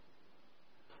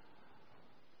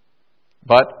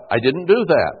 But I didn't do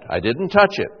that. I didn't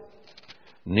touch it.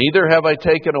 Neither have I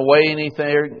taken away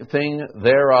anything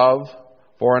thereof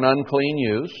for an unclean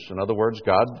use. In other words,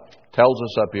 God tells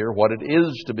us up here what it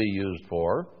is to be used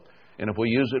for. And if we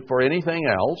use it for anything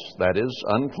else, that is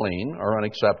unclean or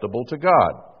unacceptable to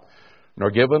God. Nor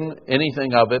given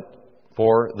anything of it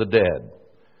for the dead.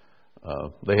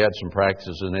 They had some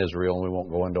practices in Israel, and we won't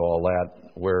go into all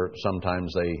that, where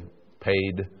sometimes they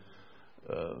paid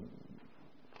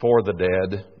for the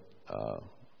dead.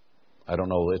 I don't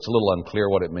know, it's a little unclear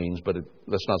what it means, but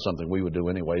that's not something we would do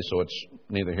anyway, so it's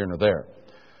neither here nor there.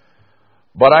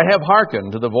 But I have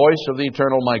hearkened to the voice of the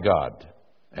eternal my God,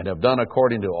 and have done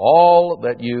according to all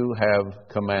that you have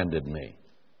commanded me.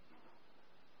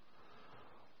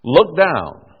 Look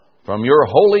down from your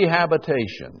holy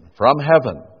habitation, from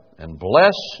heaven, and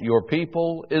bless your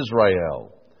people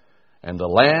Israel, and the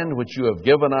land which you have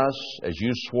given us, as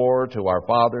you swore to our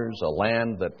fathers, a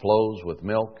land that flows with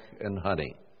milk and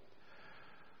honey.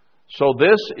 So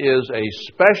this is a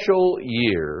special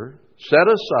year set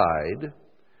aside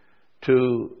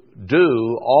to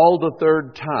do all the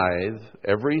third tithe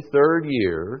every third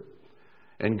year,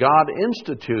 and God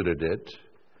instituted it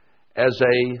as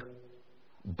a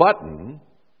button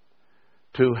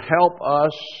to help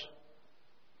us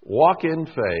walk in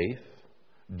faith,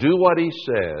 do what He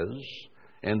says,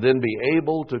 and then be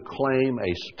able to claim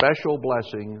a special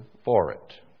blessing for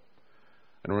it.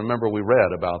 And remember, we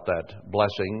read about that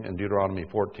blessing in Deuteronomy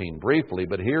 14 briefly,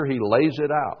 but here He lays it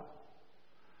out.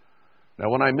 Now,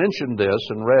 when I mentioned this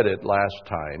and read it last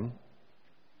time,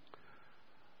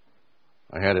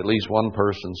 I had at least one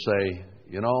person say,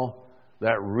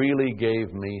 that really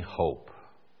gave me hope.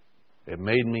 It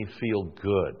made me feel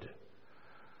good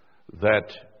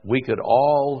that we could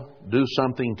all do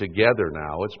something together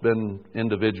now. It's been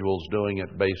individuals doing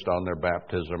it based on their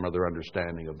baptism or their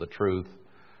understanding of the truth.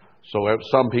 So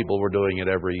some people were doing it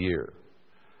every year.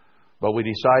 But we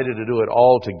decided to do it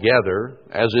all together,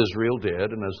 as Israel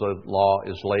did, and as the law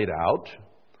is laid out,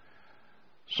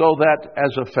 so that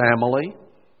as a family,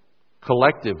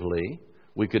 collectively,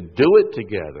 we could do it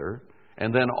together,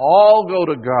 and then all go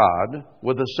to God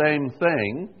with the same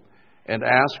thing and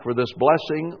ask for this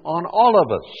blessing on all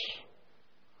of us.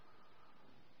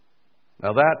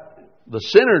 Now the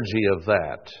synergy of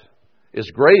that is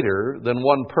greater than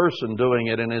one person doing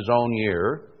it in his own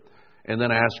year and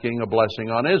then asking a blessing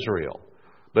on Israel.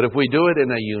 But if we do it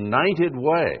in a united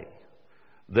way,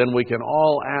 then we can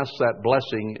all ask that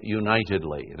blessing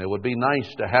unitedly. And it would be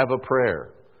nice to have a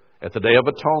prayer at the Day of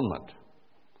Atonement,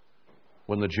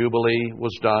 when the Jubilee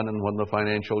was done and when the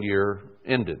financial year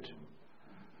ended.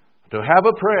 To have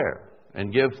a prayer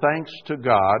and give thanks to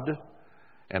God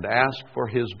and ask for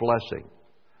His blessing.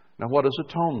 Now, what does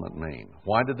atonement mean?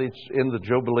 Why did they end the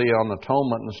Jubilee on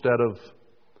atonement instead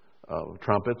of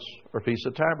trumpets or Feast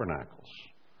of Tabernacles?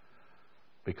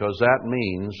 Because that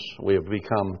means we have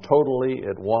become totally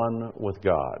at one with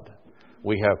God.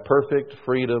 We have perfect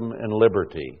freedom and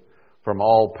liberty from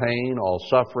all pain, all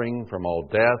suffering, from all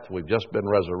death. We've just been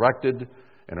resurrected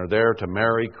and are there to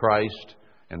marry Christ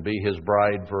and be His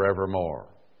bride forevermore.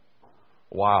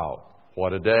 Wow,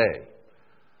 what a day.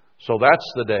 So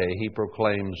that's the day He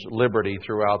proclaims liberty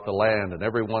throughout the land, and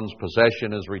everyone's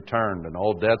possession is returned, and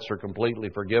all debts are completely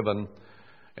forgiven,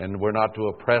 and we're not to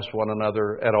oppress one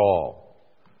another at all.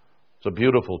 It's a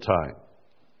beautiful time.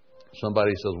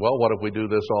 Somebody says, well, what if we do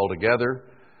this all together,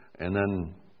 and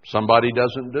then somebody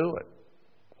doesn't do it?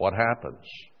 What happens?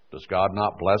 Does God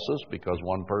not bless us because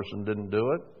one person didn't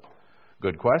do it?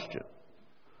 Good question.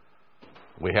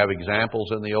 We have examples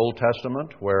in the Old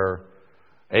Testament where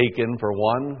Achan, for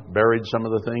one, buried some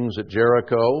of the things at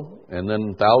Jericho, and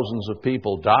then thousands of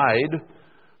people died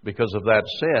because of that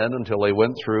sin until they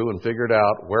went through and figured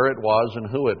out where it was and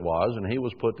who it was, and he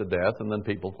was put to death, and then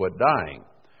people quit dying.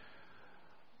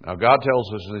 Now, God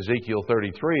tells us in Ezekiel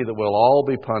 33 that we'll all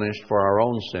be punished for our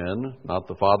own sin, not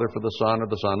the father for the son or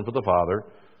the son for the father,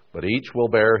 but each will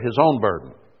bear his own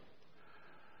burden.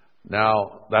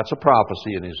 Now, that's a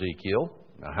prophecy in Ezekiel.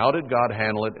 Now, how did God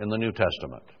handle it in the New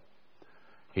Testament?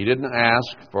 He didn't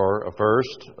ask for a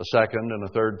first, a second, and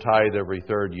a third tithe every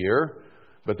third year.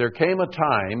 But there came a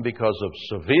time, because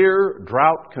of severe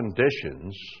drought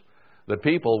conditions, that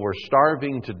people were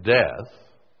starving to death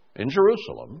in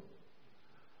Jerusalem.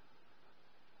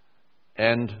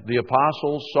 And the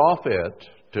apostles saw fit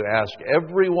to ask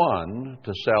everyone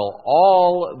to sell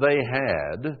all they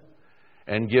had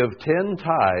and give 10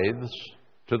 tithes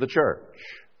to the church.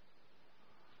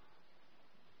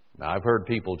 Now, I've heard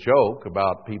people joke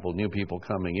about new people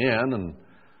coming in, and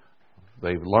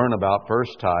they learn about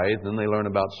first tithe, then they learn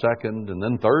about second, and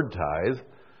then third tithe,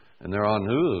 and they're on,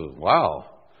 ooh, wow.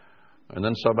 And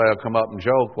then somebody will come up and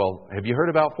joke, well, have you heard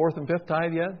about fourth and fifth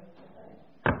tithe yet?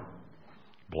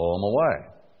 Blow them away.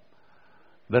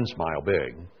 Then smile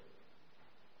big.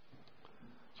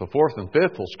 So fourth and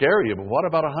fifth will scare you, but what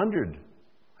about 100?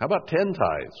 How about 10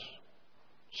 tithes?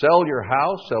 Sell your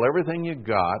house, sell everything you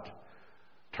got,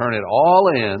 turn it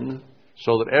all in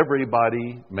so that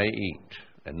everybody may eat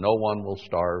and no one will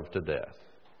starve to death.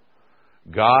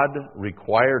 God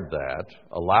required that,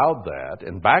 allowed that,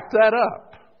 and backed that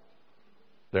up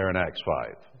there in Acts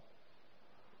 5.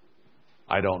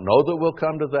 I don't know that we'll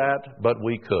come to that, but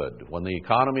we could. When the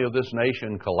economy of this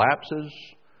nation collapses,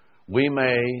 we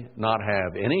may not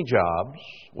have any jobs,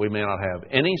 we may not have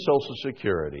any Social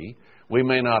Security, we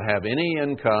may not have any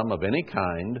income of any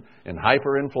kind, and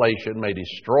hyperinflation may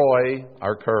destroy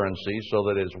our currency so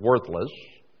that it's worthless,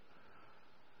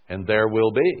 and there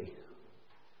will be.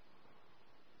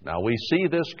 Now, we see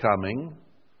this coming,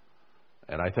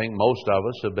 and I think most of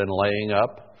us have been laying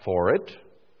up for it,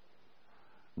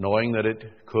 knowing that it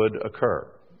could occur,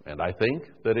 and I think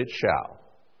that it shall.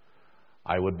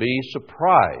 I would be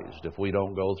surprised if we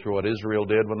don't go through what Israel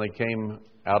did when they came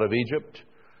out of Egypt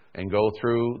and go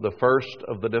through the first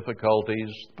of the difficulties,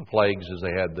 the plagues as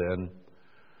they had then,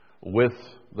 with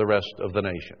the rest of the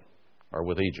nation, or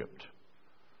with Egypt.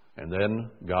 And then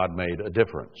God made a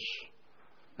difference.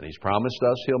 And He's promised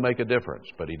us He'll make a difference,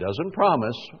 but He doesn't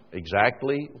promise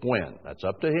exactly when. That's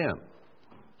up to Him.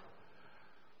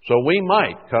 So we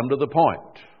might come to the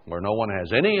point where no one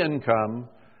has any income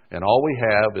and all we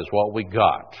have is what we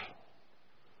got.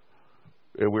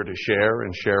 We're to share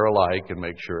and share alike and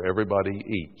make sure everybody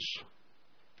eats.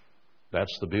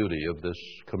 That's the beauty of this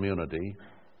community,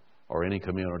 or any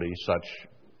community such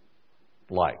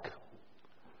like.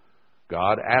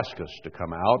 God asked us to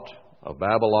come out of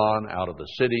Babylon, out of the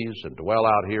cities, and dwell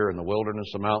out here in the wilderness,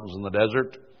 the mountains, and the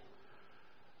desert.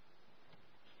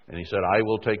 And He said, I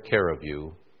will take care of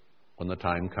you when the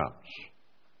time comes.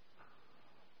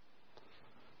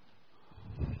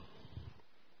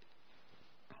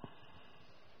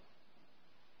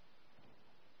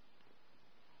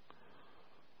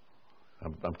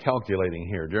 I'm calculating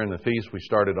here. During the feast, we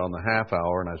started on the half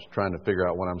hour, and I was trying to figure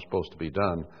out when I'm supposed to be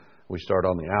done. We start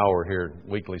on the hour here,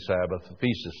 weekly Sabbath. The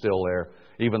feast is still there.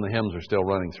 Even the hymns are still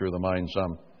running through the mind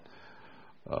some.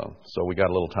 So we got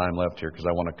a little time left here because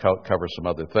I want to cover some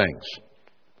other things.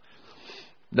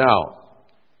 Now,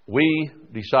 we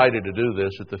decided to do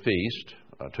this at the feast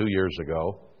 2 years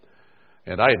ago,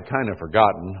 and I had kind of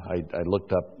forgotten. I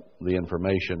looked up the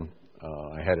information.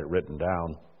 I had it written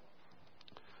down.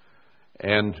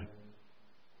 And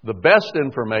the best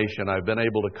information I've been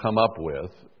able to come up with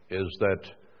is that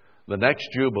the next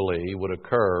Jubilee would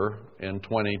occur in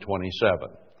 2027.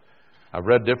 I've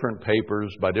read different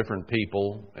papers by different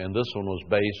people, and this one was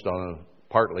based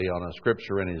partly on a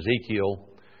scripture in Ezekiel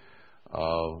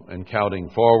and counting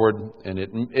forward. And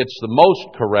it's the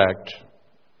most correct,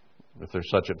 if there's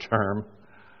such a term,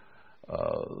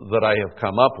 that I have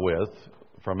come up with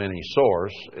from any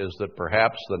source, is that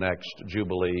perhaps the next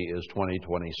Jubilee is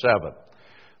 2027.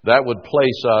 That would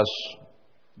place us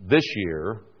this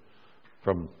year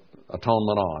from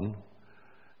atonement on,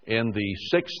 in the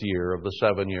 6th year of the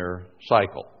 7-year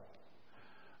cycle.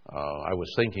 I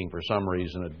was thinking for some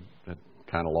reason it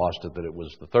kind of lost it that it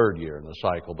was the 3rd year in the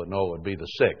cycle, but no, it would be the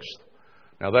 6th.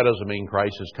 Now that doesn't mean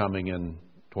Christ is coming in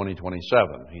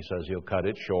 2027. He says He'll cut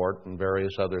it short and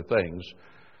various other things.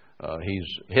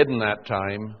 He's hidden that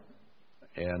time,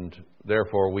 and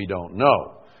therefore we don't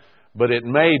know. But it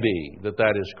may be that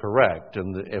that is correct.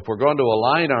 And if we're going to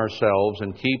align ourselves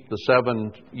and keep the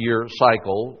 7-year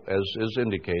cycle as is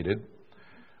indicated,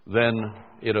 then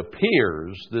it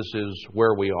appears this is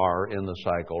where we are in the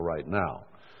cycle right now.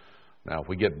 Now, if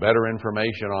we get better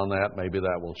information on that, maybe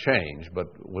that will change. But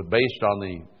based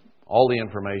on all the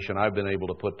information I've been able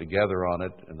to put together on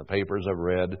it and the papers I've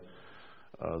read,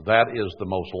 that is the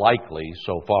most likely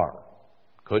so far.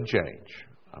 Could change.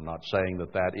 I'm not saying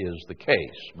that that is the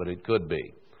case, but it could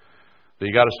be. So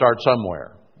you got to start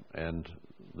somewhere. And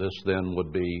this then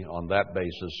would be, on that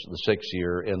basis, the 6th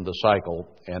year in the cycle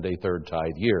and a 3rd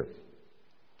tithe year.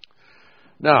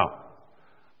 Now,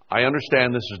 I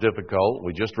understand this is difficult.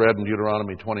 We just read in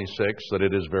Deuteronomy 26 that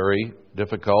it is very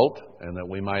difficult and that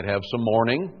we might have some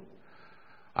mourning.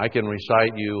 I can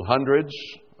recite you hundreds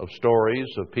of stories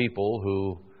of people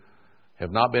who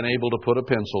have not been able to put a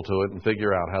pencil to it and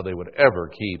figure out how they would ever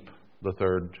keep the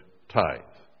 3rd tithe.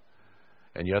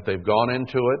 And yet they've gone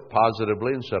into it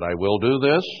positively and said, I will do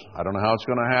this. I don't know how it's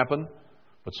going to happen,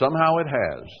 but somehow it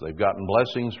has. They've gotten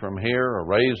blessings from here, a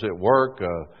raise at work,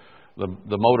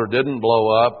 the motor didn't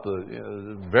blow up,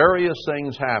 various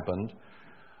things happened.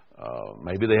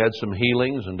 Maybe they had some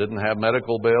healings and didn't have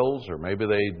medical bills, or maybe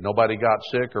nobody got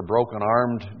sick or broken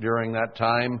armed during that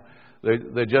time.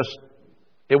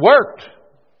 It worked.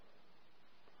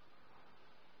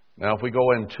 Now, if we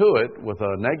go into it with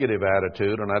a negative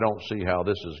attitude, and I don't see how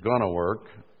this is going to work,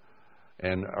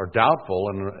 and are doubtful,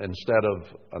 and instead of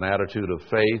an attitude of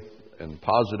faith and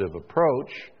positive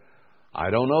approach, I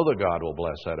don't know that God will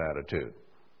bless that attitude.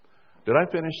 Did I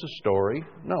finish the story?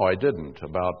 No, I didn't.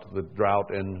 About the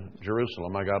drought in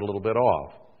Jerusalem, I got a little bit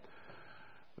off.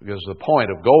 Because the point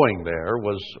of going there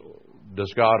was,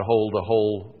 does God hold the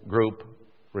whole group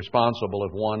responsible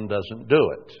if one doesn't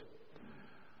do it?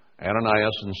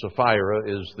 Ananias and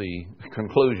Sapphira is the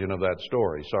conclusion of that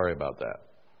story. Sorry about that.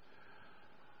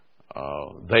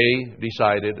 They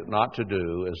decided not to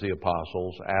do as the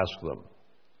apostles asked them.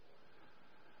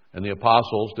 And the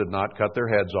apostles did not cut their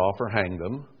heads off or hang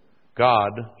them.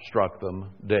 God struck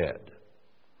them dead.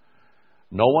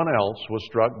 No one else was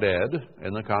struck dead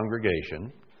in the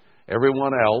congregation.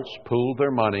 Everyone else pooled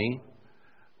their money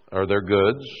or their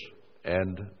goods,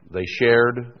 and they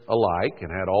shared alike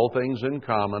and had all things in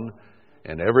common,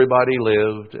 and everybody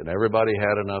lived and everybody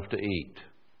had enough to eat.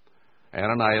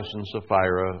 Ananias and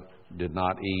Sapphira did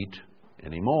not eat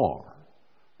anymore.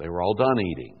 They were all done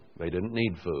eating. They didn't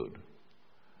need food.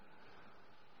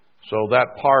 So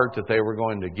that part that they were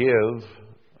going to give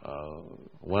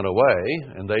went away,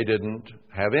 and they didn't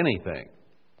have anything.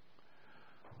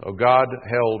 So God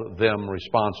held them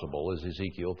responsible, as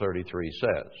Ezekiel 33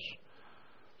 says.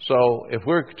 So if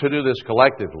we're to do this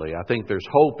collectively, I think there's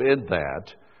hope in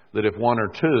that if one or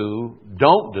two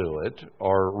don't do it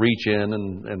or reach in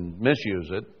and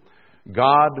misuse it,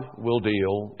 God will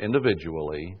deal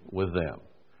individually with them.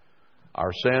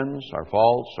 Our sins, our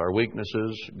faults, our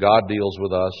weaknesses, God deals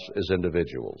with us as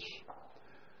individuals.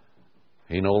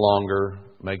 He no longer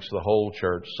makes the whole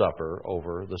church suffer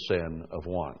over the sin of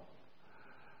one.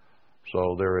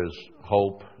 So there is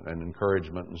hope and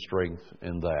encouragement and strength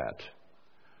in that.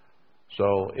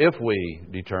 So if we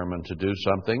determine to do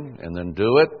something and then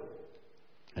do it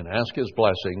and ask His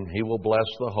blessing, He will bless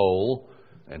the whole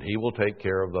and He will take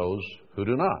care of those who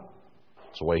do not.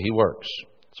 It's the way He works.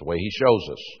 It's the way He shows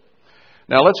us.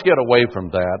 Now let's get away from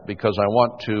that, because I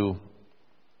want to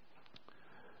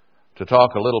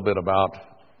talk a little bit about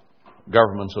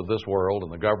governments of this world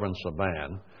and the governments of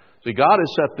man. See, God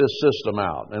has set this system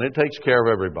out, and it takes care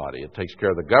of everybody. It takes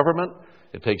care of the government.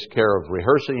 It takes care of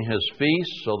rehearsing His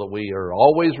feasts so that we are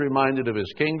always reminded of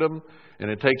His kingdom. And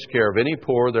it takes care of any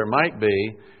poor there might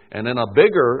be. And in a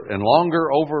bigger and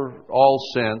longer overall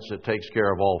sense, it takes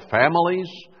care of all families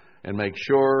and makes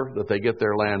sure that they get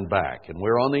their land back. And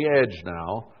we're on the edge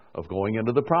now of going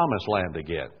into the promised land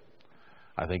again.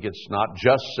 I think it's not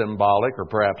just symbolic, or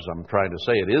perhaps I'm trying to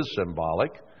say it is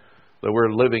symbolic, that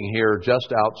we're living here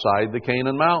just outside the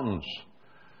Canaan Mountains.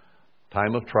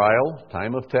 Time of trial,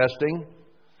 time of testing.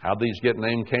 How'd these get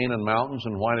named Canaan Mountains,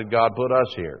 and why did God put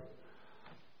us here?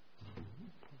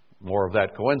 More of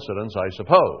that coincidence, I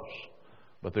suppose.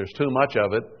 But there's too much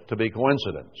of it to be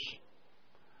coincidence.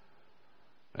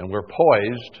 And we're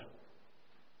poised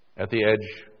at the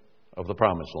edge of the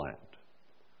promised land.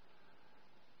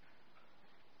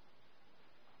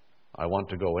 I want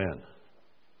to go in.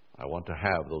 I want to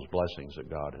have those blessings that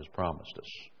God has promised us.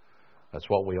 That's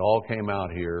what we all came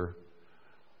out here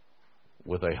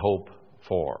with a hope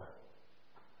for.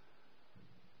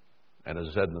 And as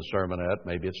I said in the sermonette,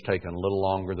 maybe it's taken a little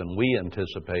longer than we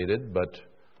anticipated, but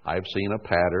I've seen a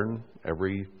pattern.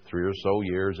 Every 3 or so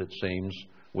years, it seems,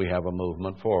 we have a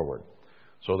movement forward.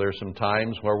 So there's some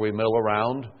times where we mill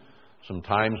around, some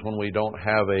times when we don't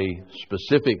have a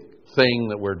specific thing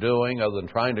that we're doing other than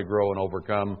trying to grow and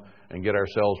overcome and get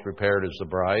ourselves prepared as the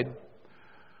bride.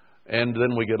 And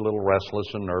then we get a little restless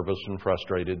and nervous and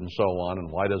frustrated and so on,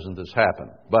 and why doesn't this happen?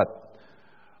 But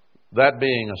that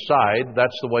being aside,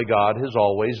 that's the way God has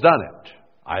always done it.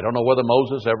 I don't know whether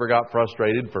Moses ever got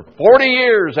frustrated for 40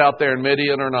 years out there in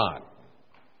Midian or not.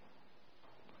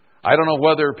 I don't know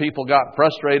whether people got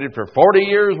frustrated for 40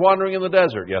 years wandering in the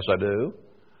desert. Yes, I do.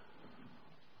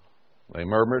 They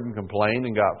murmured and complained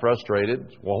and got frustrated.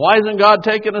 Well, why isn't God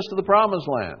taking us to the promised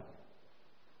land?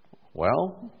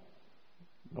 Well,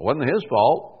 it wasn't His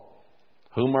fault.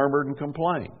 Who murmured and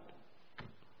complained?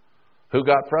 Who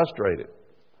got frustrated?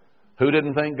 Who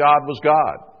didn't think God was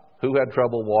God? Who had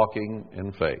trouble walking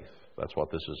in faith? That's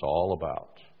what this is all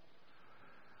about.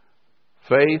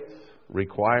 Faith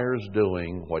requires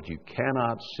doing what you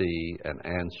cannot see an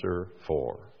answer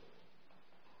for.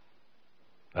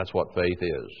 That's what faith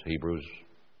is. Hebrews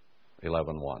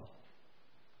 11:1.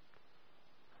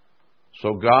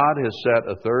 So God has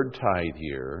set a third tithe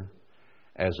year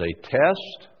as a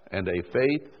test and a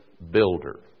faith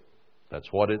builder.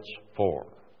 That's what it's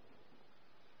for.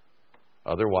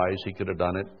 Otherwise, He could have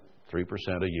done it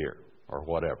 3% a year or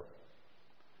whatever.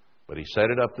 But He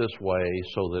set it up this way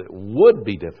so that it would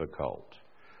be difficult,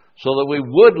 so that we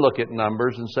would look at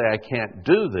numbers and say, I can't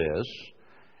do this,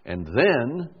 and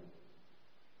then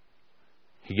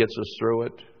He gets us through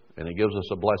it and He gives us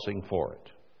a blessing for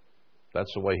it.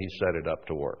 That's the way He set it up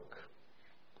to work.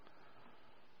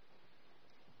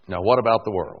 Now, what about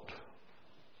the world?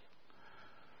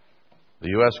 The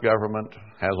U.S. government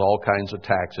has all kinds of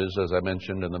taxes, as I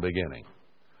mentioned in the beginning.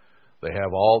 They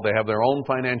have their own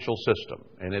financial system,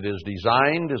 and it is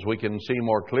designed, as we can see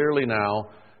more clearly now,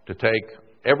 to take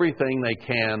everything they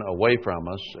can away from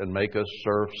us and make us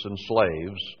serfs and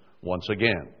slaves once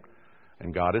again.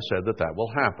 And God has said that that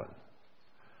will happen.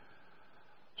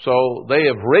 So they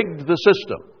have rigged the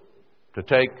system to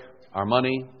take our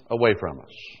money away from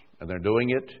us, and they're doing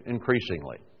it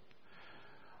increasingly.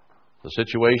 The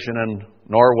situation in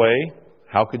Norway,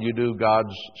 how could you do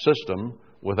God's system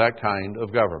with that kind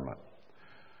of government?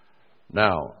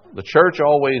 Now, the church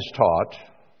always taught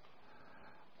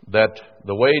that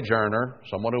the wage earner,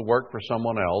 someone who worked for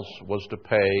someone else, was to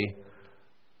pay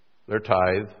their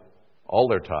tithe, all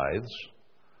their tithes,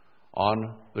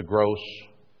 on the gross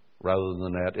rather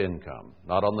than the net income.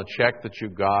 Not on the check that you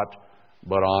got,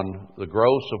 but on the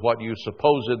gross of what you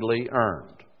supposedly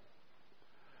earned.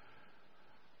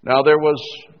 Now, there was,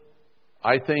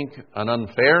 I think, an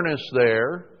unfairness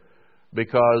there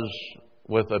because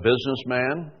with a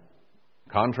businessman,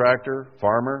 contractor,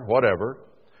 farmer, whatever,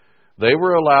 they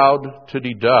were allowed to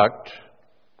deduct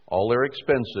all their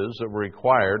expenses that were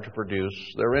required to produce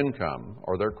their income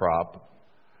or their crop.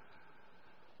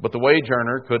 But the wage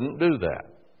earner couldn't do that.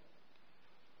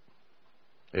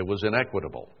 It was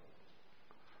inequitable.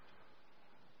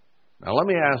 Now, let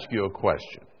me ask you a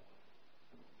question.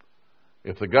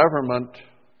 If the government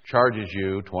charges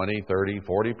you 20, 30,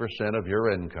 40% of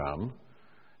your income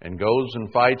and goes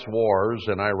and fights wars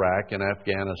in Iraq and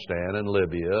Afghanistan and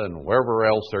Libya and wherever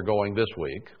else they're going this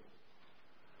week,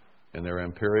 in their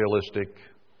imperialistic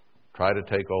try to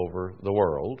take over the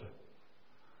world,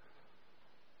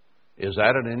 is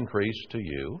that an increase to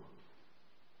you?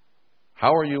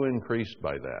 How are you increased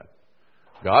by that?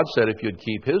 God said if you'd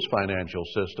keep His financial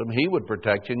system, He would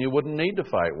protect you and you wouldn't need to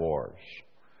fight wars.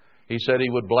 He said He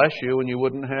would bless you and you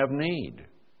wouldn't have need.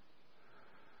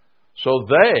 So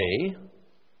they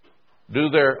do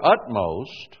their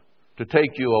utmost to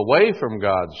take you away from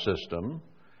God's system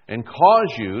and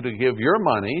cause you to give your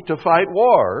money to fight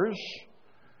wars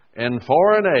and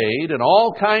foreign aid and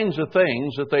all kinds of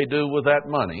things that they do with that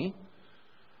money,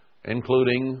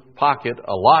 including pocket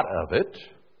a lot of it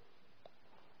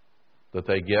that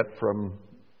they get from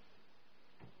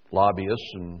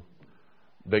lobbyists and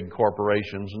big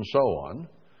corporations and so on.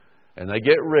 And they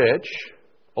get rich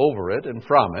over it and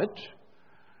from it,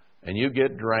 and you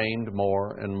get drained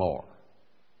more and more.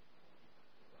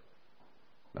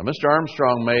 Now, Mr.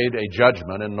 Armstrong made a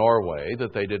judgment in Norway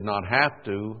that they did not have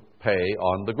to pay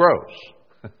on the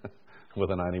gross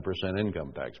with a 90%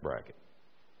 income tax bracket.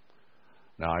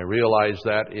 Now, I realize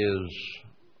that is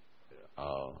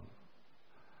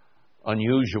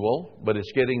unusual, but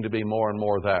it's getting to be more and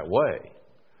more that way.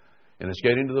 And it's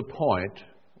getting to the point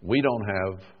we don't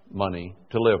have money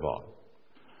to live on.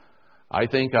 I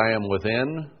think I am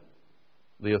within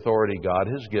the authority God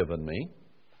has given me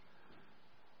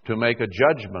to make a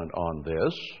judgment on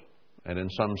this, and in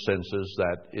some senses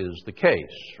that is the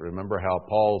case. Remember how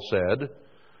Paul said,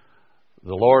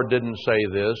 the Lord didn't say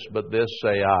this, but this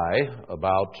say I,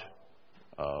 about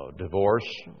divorce,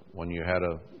 when you had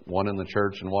one in the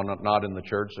church and one not in the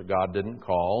church that God didn't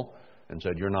call, and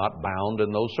said you're not bound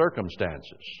in those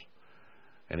circumstances.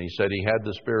 And he said he had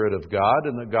the Spirit of God,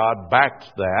 and that God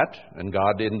backed that, and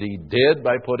God indeed did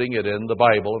by putting it in the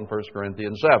Bible in 1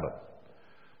 Corinthians 7.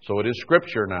 So it is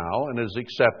Scripture now, and is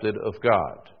accepted of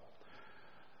God.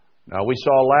 Now, we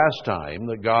saw last time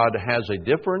that God has a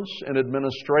difference in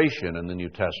administration in the New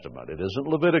Testament. It isn't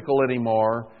Levitical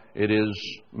anymore. It is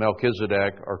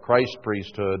Melchizedek or Christ's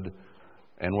priesthood,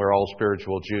 and we're all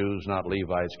spiritual Jews, not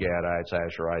Levites, Gadites,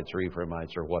 Asherites, or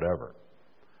Ephraimites, or whatever.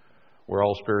 We're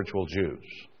all spiritual Jews.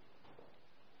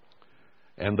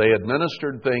 And they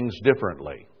administered things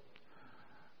differently.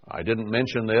 I didn't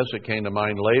mention this, it came to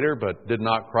mind later, but did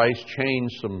not Christ change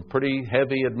some pretty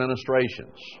heavy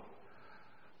administrations?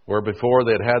 Where before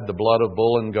they'd had the blood of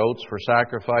bull and goats for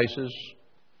sacrifices,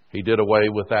 He did away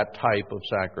with that type of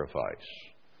sacrifice.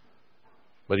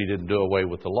 But He didn't do away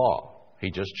with the law. He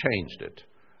just changed it.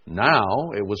 Now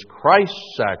it was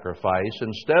Christ's sacrifice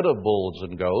instead of bulls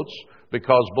and goats,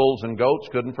 because bulls and goats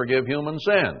couldn't forgive human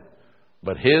sin.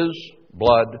 But His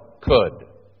blood could.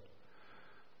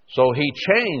 So He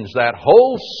changed that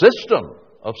whole system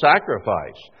of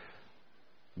sacrifice,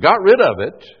 got rid of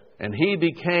it, and He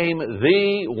became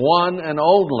the one and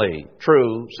only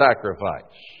true sacrifice.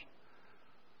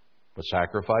 But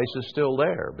sacrifice is still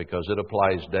there because it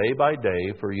applies day by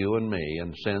day for you and me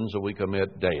and sins that we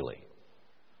commit daily.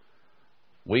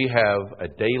 We have a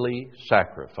daily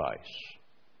sacrifice.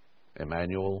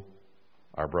 Emmanuel,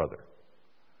 our brother.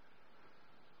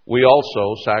 We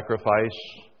also sacrifice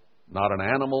not an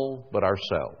animal, but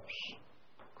ourselves.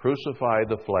 Crucify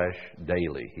the flesh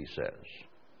daily, He says.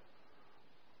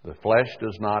 The flesh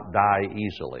does not die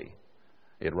easily.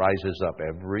 It rises up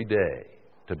every day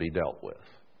to be dealt with.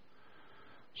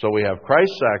 So we have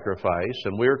Christ's sacrifice,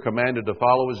 and we are commanded to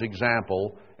follow His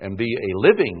example and be a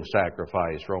living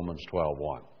sacrifice, Romans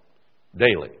 12:1,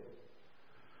 daily.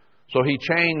 So He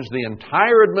changed the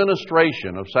entire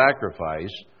administration of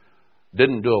sacrifice,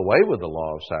 didn't do away with the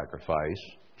law of sacrifice,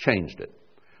 changed it.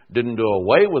 Didn't do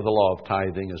away with the law of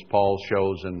tithing, as Paul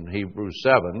shows in Hebrews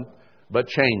 7, but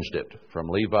changed it from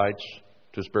Levites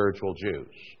to spiritual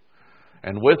Jews.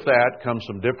 And with that comes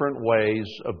some different ways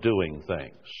of doing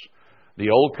things. The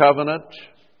old covenant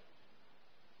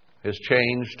has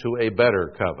changed to a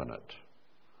better covenant.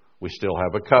 We still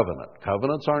have a covenant.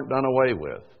 Covenants aren't done away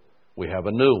with. We have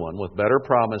a new one with better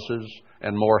promises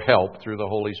and more help through the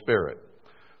Holy Spirit.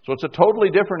 So it's a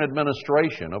totally different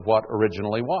administration of what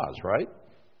originally was, right?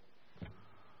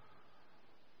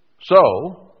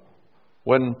 So,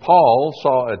 when Paul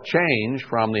saw a change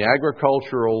from the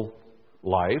agricultural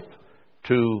life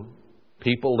to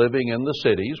people living in the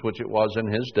cities, which it was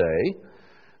in his day,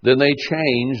 then they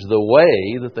changed the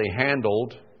way that they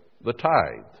handled the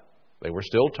tithe. They were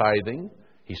still tithing.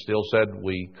 He still said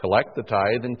we collect the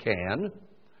tithe and can.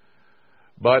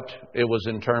 But it was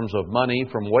in terms of money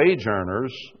from wage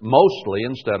earners, mostly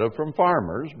instead of from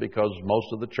farmers, because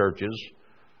most of the churches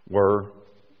were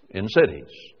in cities.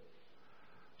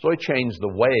 So he changed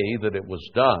the way that it was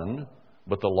done,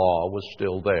 but the law was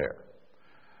still there.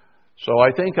 So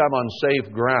I think I'm on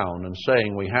safe ground in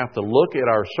saying we have to look at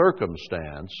our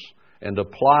circumstance and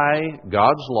apply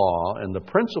God's law and the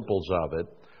principles of it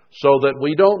so that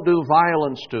we don't do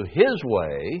violence to His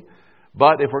way,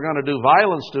 but if we're going to do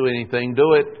violence to anything,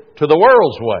 do it to the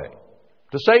world's way,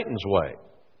 to Satan's way.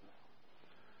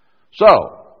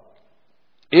 So,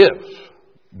 if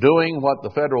doing what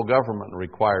the federal government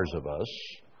requires of us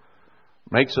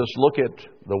makes us look at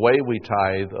the way we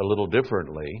tithe a little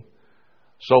differently,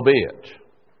 so be it.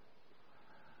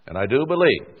 And I do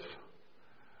believe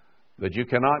that you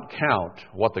cannot count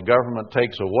what the government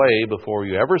takes away before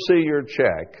you ever see your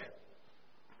check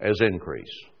as increase.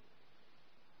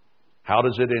 How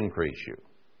does it increase you?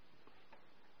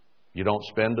 You don't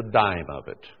spend a dime of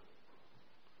it.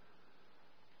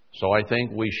 So I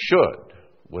think we should,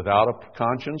 without a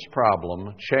conscience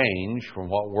problem, change from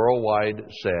what Worldwide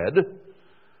said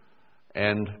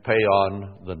and pay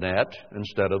on the net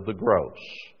instead of the gross.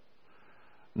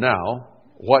 Now,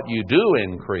 what you do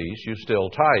increase, you still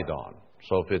tithe on.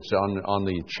 So if it's on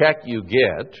the check you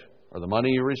get, or the money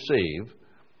you receive,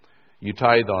 you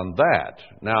tithe on that.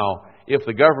 Now, if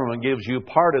the government gives you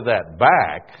part of that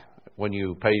back when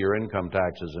you pay your income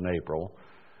taxes in April,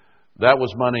 that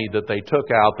was money that they took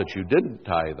out that you didn't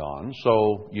tithe on,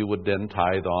 so you would then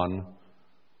tithe on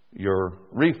your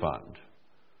refund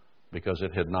because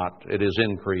it is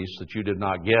increase that you did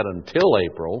not get until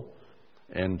April,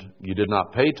 and you did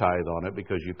not pay tithe on it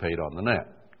because you paid on the net.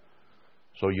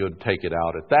 So you would take it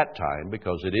out at that time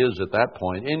because it is at that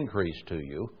point increased to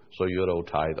you, so you would owe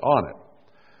tithe on it.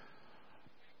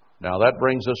 Now that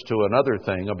brings us to another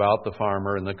thing about the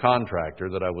farmer and the contractor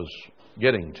that I was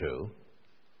getting to,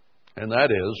 and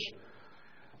that is,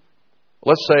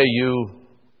 let's say you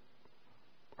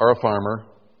are a farmer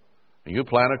and you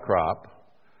plant a crop,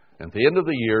 and at the end of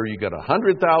the year you get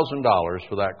 $100,000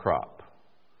 for that crop.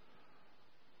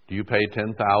 Do you pay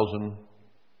 $10,000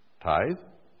 tithe?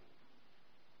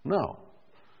 No.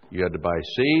 You had to buy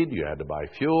seed, you had to buy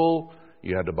fuel,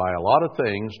 you had to buy a lot of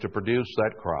things to produce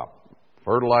that crop,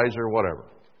 fertilizer, whatever.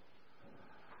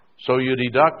 So you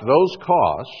deduct those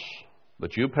costs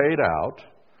that you paid out,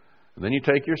 and then you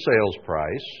take your sales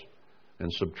price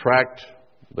and subtract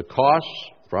the costs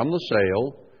from the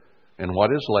sale, and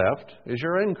what is left is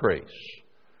your increase.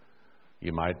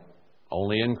 You might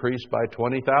only increase by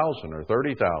 $20,000 or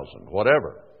 $30,000,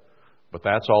 whatever, but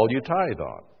that's all you tithe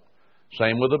on.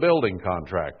 Same with a building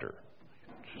contractor.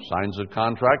 Signs a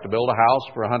contract to build a house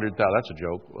for $100,000. That's a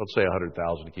joke. Let's say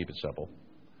 $100,000 to keep it simple.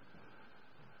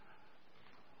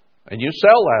 And you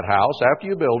sell that house after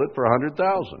you build it for $100,000.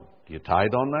 Do you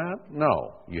tithe on that?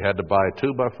 No. You had to buy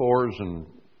 2x4s and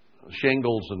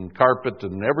shingles and carpet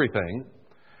and everything.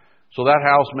 So that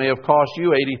house may have cost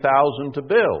you $80,000 to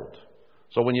build.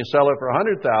 So when you sell it for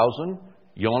 $100,000,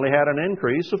 you only had an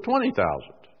increase of $20,000.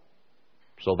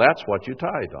 So that's what you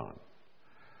tithe on.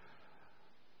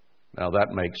 Now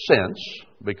that makes sense,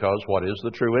 because what is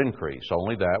the true increase?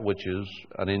 Only that which is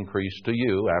an increase to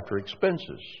you after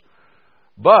expenses.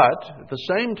 But at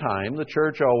the same time, the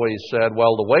church always said,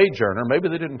 well, the wage earner, maybe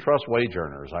they didn't trust wage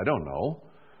earners, I don't know.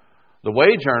 The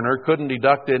wage earner couldn't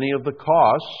deduct any of the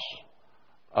costs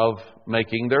of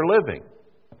making their living.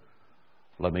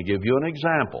 Let me give you an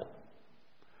example.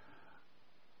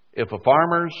 If a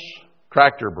farmer's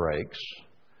tractor breaks,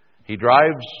 he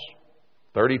drives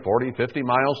 30, 40, 50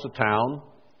 miles to town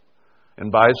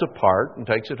and buys a part and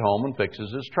takes it home and fixes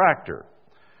his tractor.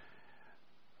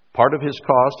 Part of his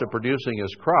cost of producing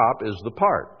his crop is the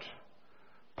part.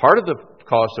 Part of the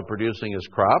cost of producing his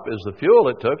crop is the fuel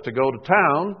it took to go to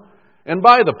town and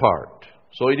buy the part.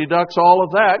 So he deducts all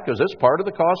of that because it's part of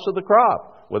the cost of the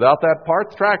crop. Without that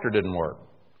part, the tractor didn't work.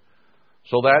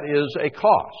 So that is a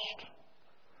cost.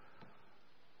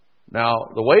 Now,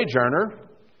 the wage earner,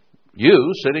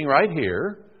 you sitting right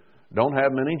here, don't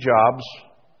have many jobs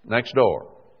next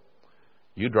door.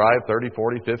 You drive 30,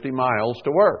 40, 50 miles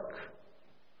to work.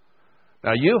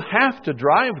 Now, you have to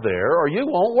drive there or you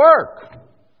won't work.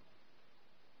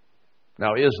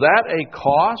 Now, is that a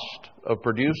cost of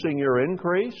producing your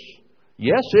increase?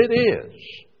 Yes, it is,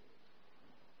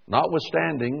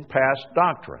 notwithstanding past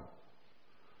doctrine.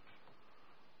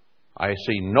 I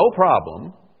see no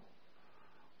problem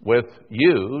with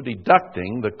you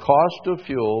deducting the cost of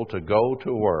fuel to go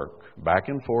to work, back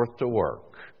and forth to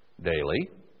work daily,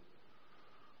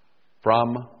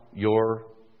 from your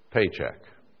paycheck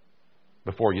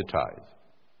before you tithe.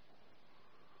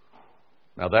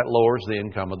 Now that lowers the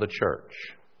income of the church.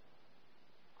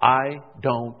 I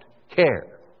don't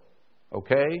care.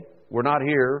 Okay? We're not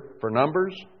here for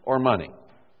numbers or money.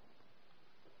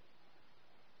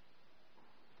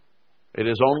 It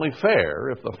is only fair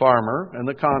if the farmer and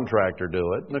the contractor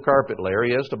do it, and the carpet layer,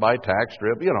 he has to buy tax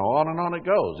strip, on and on it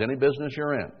goes, any business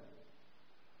you're in.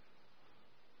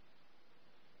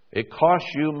 It costs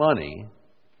you money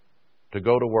to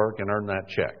go to work and earn that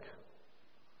check.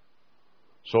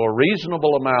 So a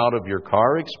reasonable amount of your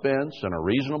car expense and a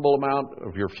reasonable amount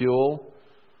of your fuel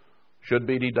should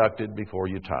be deducted before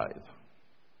you tithe.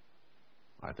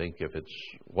 I think if it's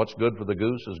what's good for the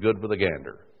goose is good for the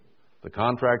gander. The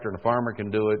contractor and the farmer can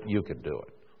do it, you can do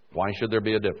it. Why should there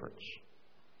be a difference?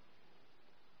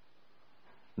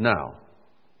 Now,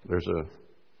 there's a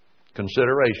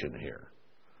consideration here.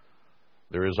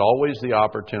 There is always the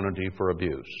opportunity for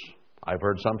abuse. I've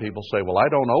heard some people say, well, I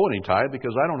don't owe any tithe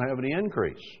because I don't have any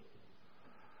increase.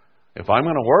 If I'm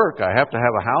going to work, I have to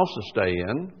have a house to stay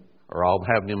in, or I'll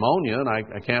have pneumonia and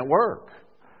I can't work.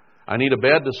 I need a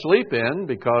bed to sleep in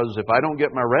because if I don't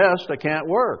get my rest, I can't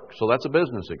work. So that's a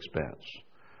business expense.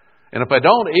 And if I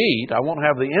don't eat, I won't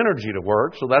have the energy to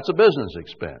work, so that's a business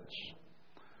expense.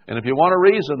 And if you want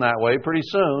to reason that way, pretty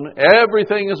soon,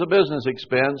 everything is a business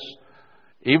expense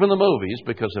Even the movies,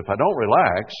 because if I don't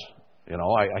relax,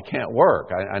 I can't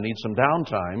work. I need some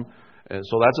downtime. And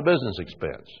so that's a business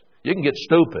expense. You can get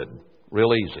stupid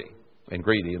real easy and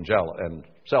greedy and jealous and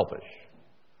selfish.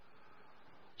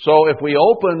 So if we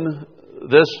open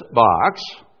this box,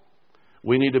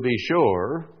 we need to be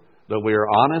sure that we are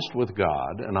honest with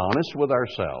God and honest with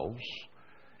ourselves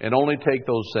and only take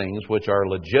those things which are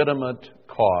legitimate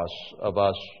costs of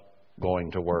us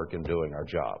going to work and doing our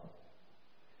job.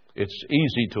 It's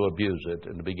easy to abuse it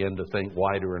and to begin to think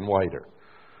wider and wider.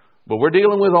 But we're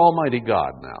dealing with Almighty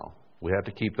God now. We have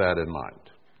to keep that in mind.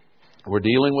 We're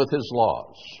dealing with His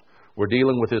laws. We're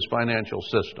dealing with His financial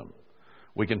system.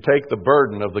 We can take the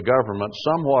burden of the government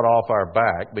somewhat off our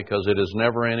back because it is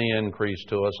never any increase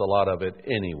to us, a lot of it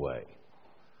anyway.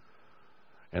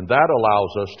 And that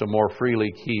allows us to more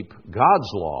freely keep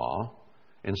God's law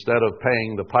instead of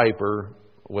paying the piper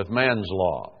with man's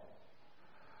law.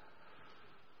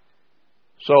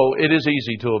 So it is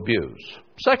easy to abuse.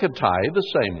 Second tithe,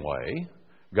 the same way.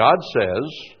 God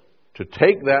says to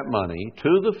take that money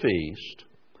to the feast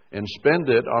and spend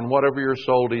it on whatever your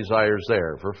soul desires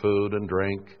there for food and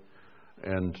drink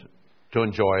and to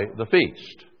enjoy the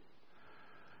feast.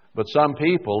 But some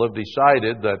people have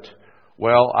decided that,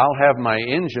 well, I'll have my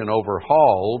engine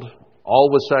overhauled, all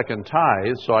with second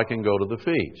tithe, so I can go to the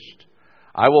feast.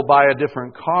 I will buy a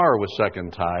different car with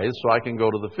second tithe so I can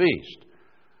go to the feast.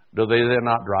 Do they then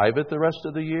not drive it the rest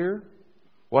of the year?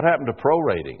 What happened to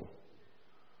prorating?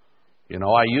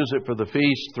 I use it for the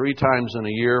feast 3 times in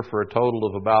a year for a total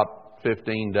of about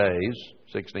 15 days,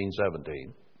 16,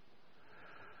 17.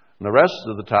 And the rest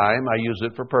of the time I use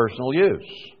it for personal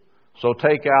use. So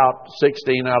take out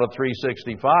 16 out of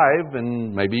 365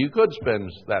 and maybe you could spend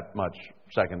that much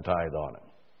second tithe on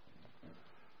it.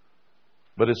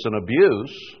 But it's an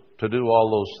abuse to do all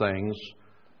those things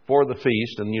for the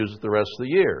feast and use it the rest of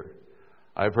the year.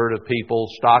 I've heard of people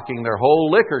stocking their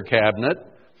whole liquor cabinet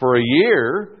for a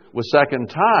year with second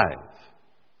tithe.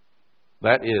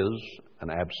 That is an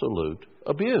absolute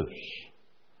abuse.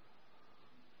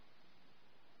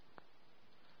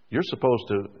 You're supposed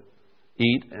to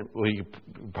eat, and you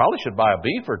probably should buy a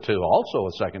beef or two also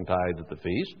a second tithe at the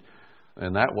feast.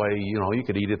 And that way, you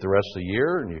could eat it the rest of the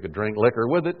year and you could drink liquor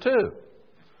with it too.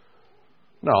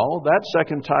 No, that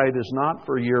second tithe is not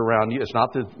for year-round. It's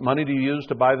not the money to use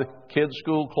to buy the kids'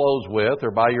 school clothes with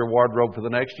or buy your wardrobe for the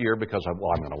next year because I'm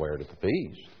going to wear it at the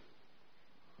feast.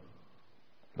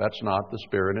 That's not the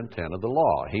spirit and intent of the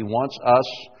law. He wants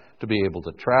us to be able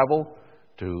to travel,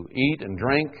 to eat and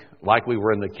drink like we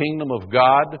were in the kingdom of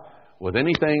God with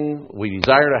anything we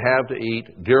desire to have to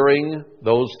eat during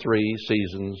those 3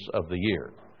 seasons of the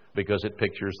year because it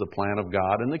pictures the plan of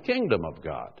God and the kingdom of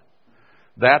God.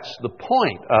 That's the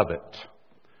point of it.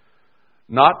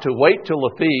 Not to wait till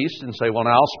the feast and say, well,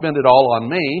 now I'll spend it all on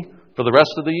me for the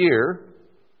rest of the year.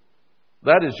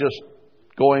 That is just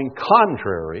going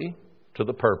contrary to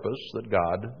the purpose that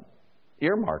God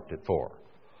earmarked it for.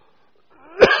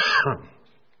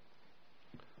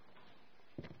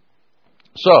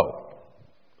 So,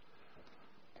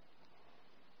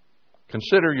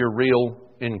 consider your real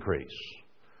increase.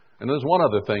 And there's one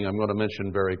other thing I'm going to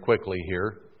mention very quickly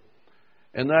here.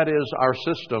 And that is our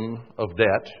system of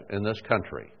debt in this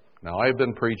country. Now, I've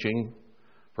been preaching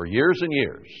for years and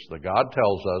years that God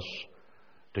tells us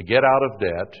to get out of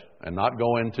debt and not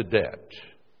go into debt.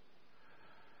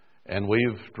 And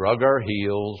we've drug our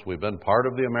heels. We've been part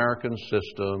of the American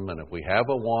system. And if we have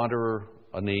a want or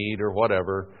a need or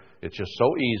whatever, it's just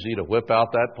so easy to whip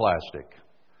out that plastic.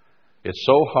 It's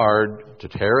so hard to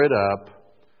tear it up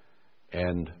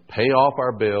and pay off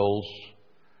our bills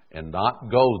and not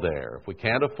go there. If we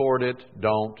can't afford it,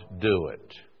 don't do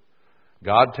it.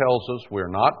 God tells us we're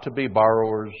not to be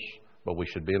borrowers, but we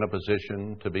should be in a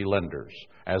position to be lenders,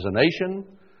 as a nation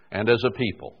and as a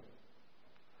people.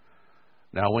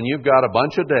 Now, when you've got a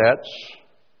bunch of debts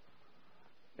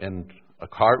and a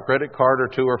credit card or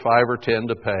 2 or 5 or 10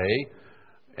 to pay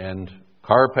and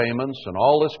car payments and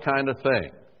all this kind of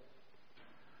thing,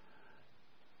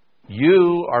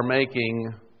 you are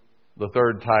making the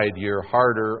third tithe year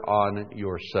harder on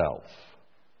yourself.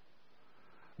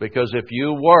 Because if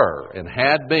you were and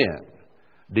had been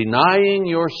denying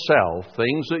yourself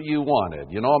things that you wanted,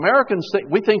 Americans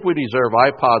we think we deserve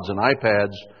iPods and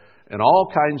iPads and all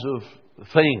kinds of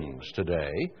things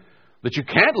today that you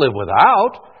can't live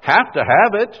without, have to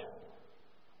have it.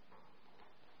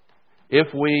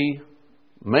 If we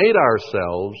made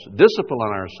ourselves,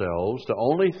 discipline ourselves to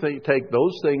only take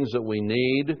those things that we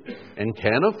need and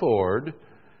can afford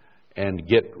and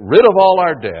get rid of all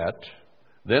our debt,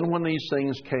 then when these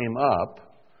things came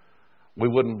up, We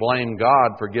wouldn't blame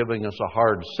God for giving us a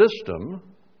hard system,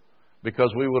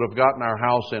 because we would have gotten our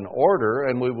house in order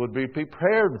and we would be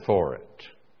prepared for it.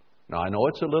 Now, I know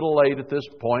it's a little late at this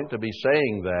point to be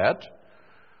saying that,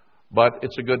 but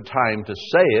it's a good time to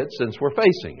say it since we're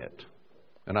facing it.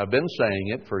 And I've been saying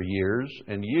it for years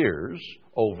and years,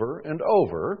 over and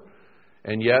over,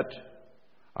 and yet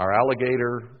our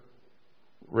alligator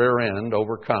rear end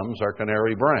overcomes our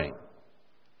canary brain.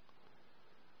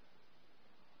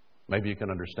 Maybe you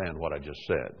can understand what I just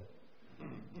said.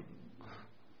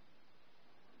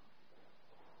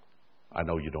 I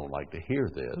know you don't like to hear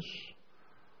this,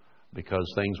 because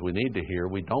things we need to hear,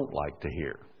 we don't like to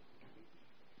hear.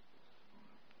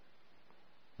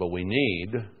 But we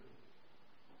need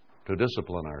to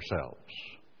discipline ourselves.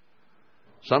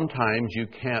 Sometimes you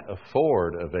can't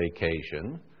afford a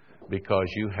vacation because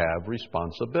you have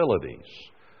responsibilities.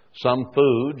 Some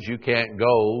foods you can't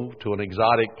go to an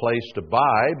exotic place to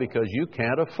buy because you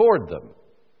can't afford them.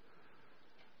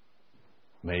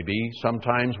 Maybe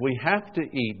sometimes we have to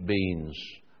eat beans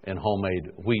and homemade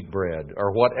wheat bread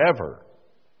or whatever.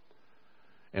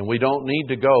 And we don't need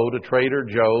to go to Trader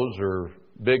Joe's or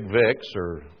Big Vic's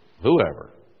or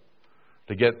whoever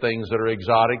to get things that are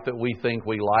exotic that we think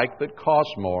we like that cost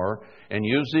more, and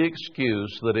use the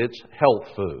excuse that it's health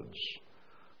foods.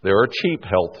 There are cheap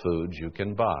health foods you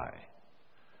can buy.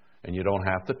 And you don't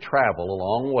have to travel a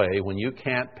long way when you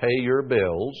can't pay your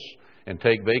bills and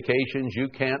take vacations you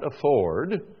can't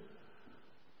afford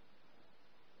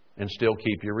and still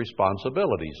keep your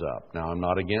responsibilities up. Now, I'm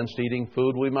not against eating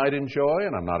food we might enjoy,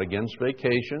 and I'm not against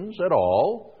vacations at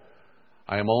all.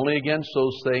 I am only against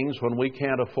those things when we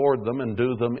can't afford them and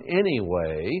do them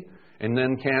anyway and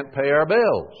then can't pay our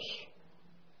bills.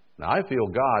 Now, I feel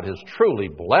God has truly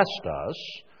blessed us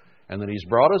and that He's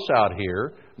brought us out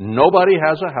here. Nobody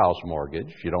has a house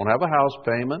mortgage. You don't have a house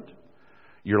payment.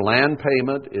 Your land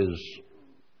payment is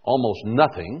almost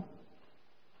nothing.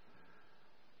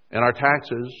 And our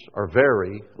taxes are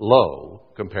very low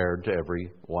compared to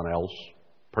everyone else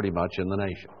pretty much in the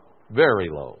nation. Very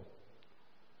low.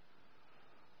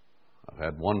 I've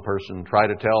had one person try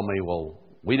to tell me, well,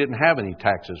 we didn't have any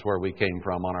taxes where we came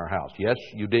from on our house. Yes,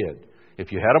 you did.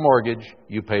 If you had a mortgage,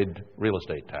 you paid real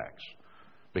estate tax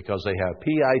because they have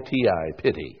PITI,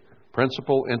 pity,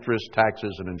 principal, interest,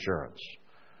 taxes, and insurance.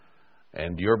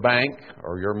 And your bank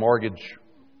or your mortgage,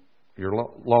 your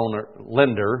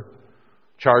lender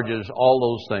charges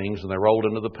all those things, and they're rolled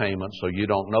into the payment so you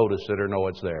don't notice it or know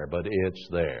it's there, but it's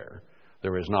there.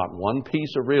 There is not one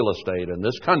piece of real estate in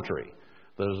this country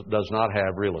that does not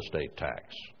have real estate tax.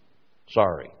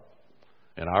 Sorry.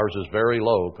 And ours is very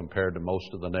low compared to most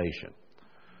of the nation.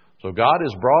 So God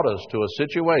has brought us to a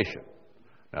situation.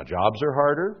 Now, jobs are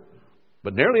harder,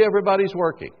 but nearly everybody's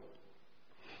working.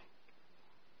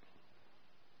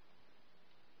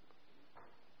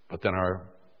 But then our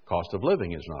cost of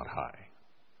living is not high.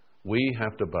 We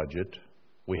have to budget.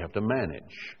 We have to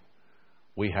manage.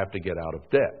 We have to get out of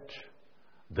debt.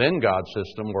 Then God's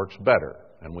system works better,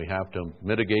 and we have to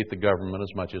mitigate the government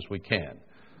as much as we can.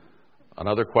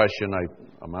 Another question,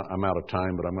 I'm out of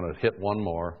time, but I'm going to hit one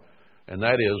more, and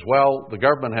that is, well, the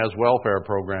government has welfare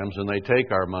programs, and they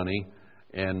take our money,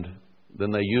 and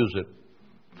then they use it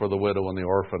for the widow and the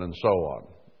orphan and so on.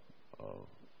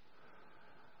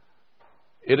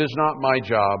 It is not my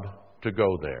job to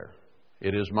go there.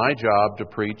 It is my job to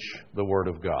preach the Word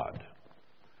of God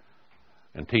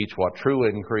and teach what true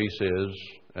increase is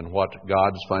and what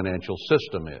God's financial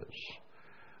system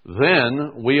is.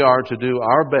 Then we are to do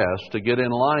our best to get in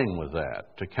line with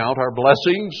that, to count our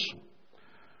blessings,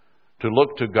 to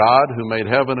look to God who made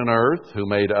heaven and earth, who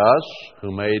made us,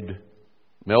 who made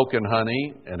milk and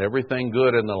honey and everything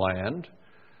good in the land,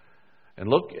 and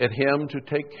look at Him to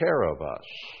take care of us.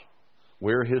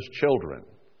 We're His children,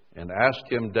 and ask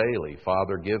Him daily,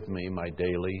 Father, give me my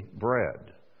daily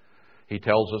bread. He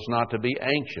tells us not to be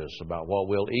anxious about what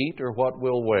we'll eat or what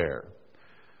we'll wear.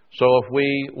 So if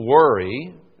we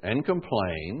worry and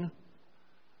complain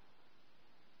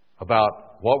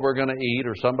about what we're going to eat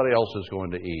or somebody else is going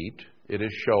to eat, it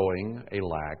is showing a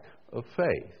lack of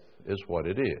faith, is what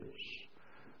it is.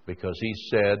 Because He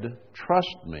said,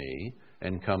 trust me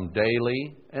and come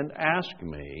daily and ask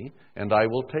me, and I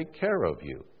will take care of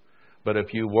you. But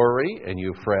if you worry and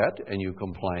you fret and you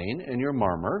complain and you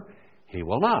murmur, He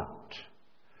will not.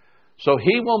 So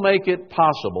He will make it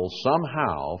possible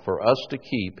somehow for us to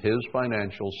keep His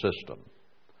financial system.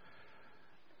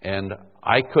 And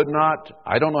I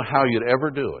don't know how you'd ever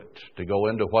do it, to go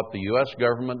into what the U.S.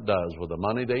 government does with the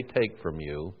money they take from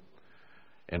you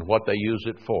and what they use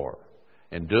it for.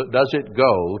 And does it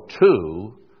go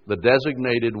to the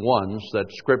designated ones that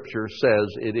Scripture says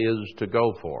it is to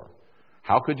go for.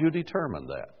 How could you determine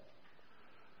that?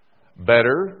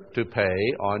 Better to pay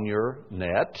on your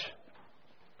net.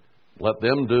 Let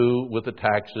them do with the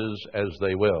taxes as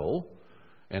they will,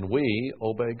 and we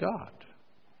obey God.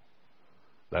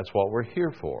 That's what we're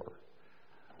here for.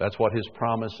 That's what His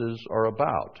promises are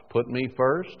about. Put me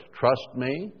first. Trust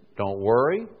me. Don't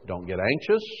worry. Don't get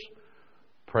anxious.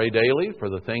 Pray daily for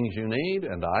the things you need,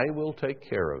 and I will take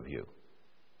care of you.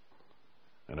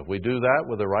 And if we do that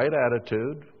with the right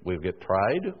attitude, we'll get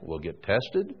tried, we'll get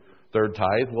tested. Third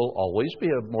tithe will always be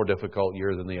a more difficult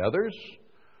year than the others.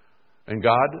 And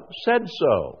God said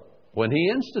so when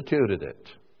He instituted it.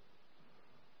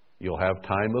 You'll have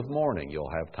time of mourning.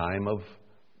 You'll have time of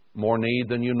more need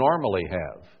than you normally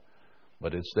have.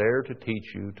 But it's there to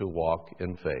teach you to walk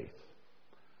in faith.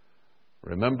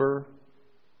 Remember,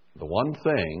 the one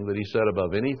thing that He said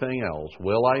above anything else,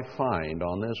 will I find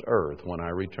on this earth when I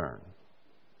return?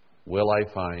 Will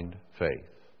I find faith?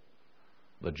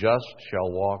 The just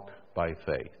shall walk by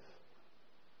faith.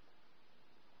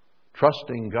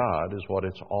 Trusting God is what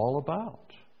it's all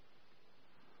about.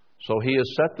 So He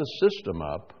has set the system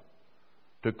up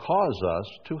to cause us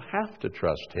to have to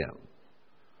trust Him,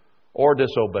 or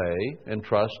disobey and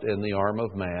trust in the arm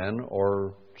of man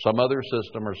or some other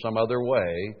system or some other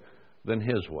way than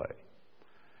His way.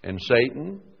 And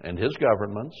Satan and his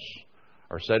governments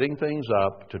are setting things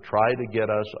up to try to get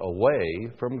us away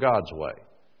from God's way.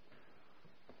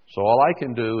 So all I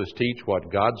can do is teach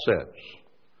what God says.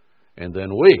 And then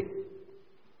we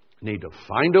need to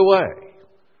find a way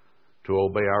to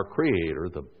obey our Creator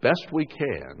the best we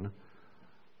can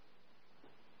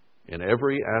in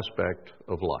every aspect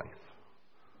of life.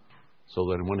 So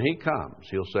that when He comes,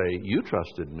 He'll say, you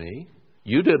trusted me.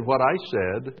 You did what I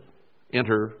said.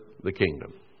 Enter the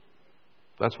kingdom.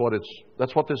 That's what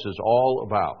this is all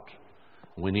about.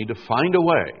 We need to find a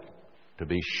way to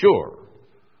be sure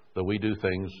that we do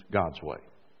things God's way.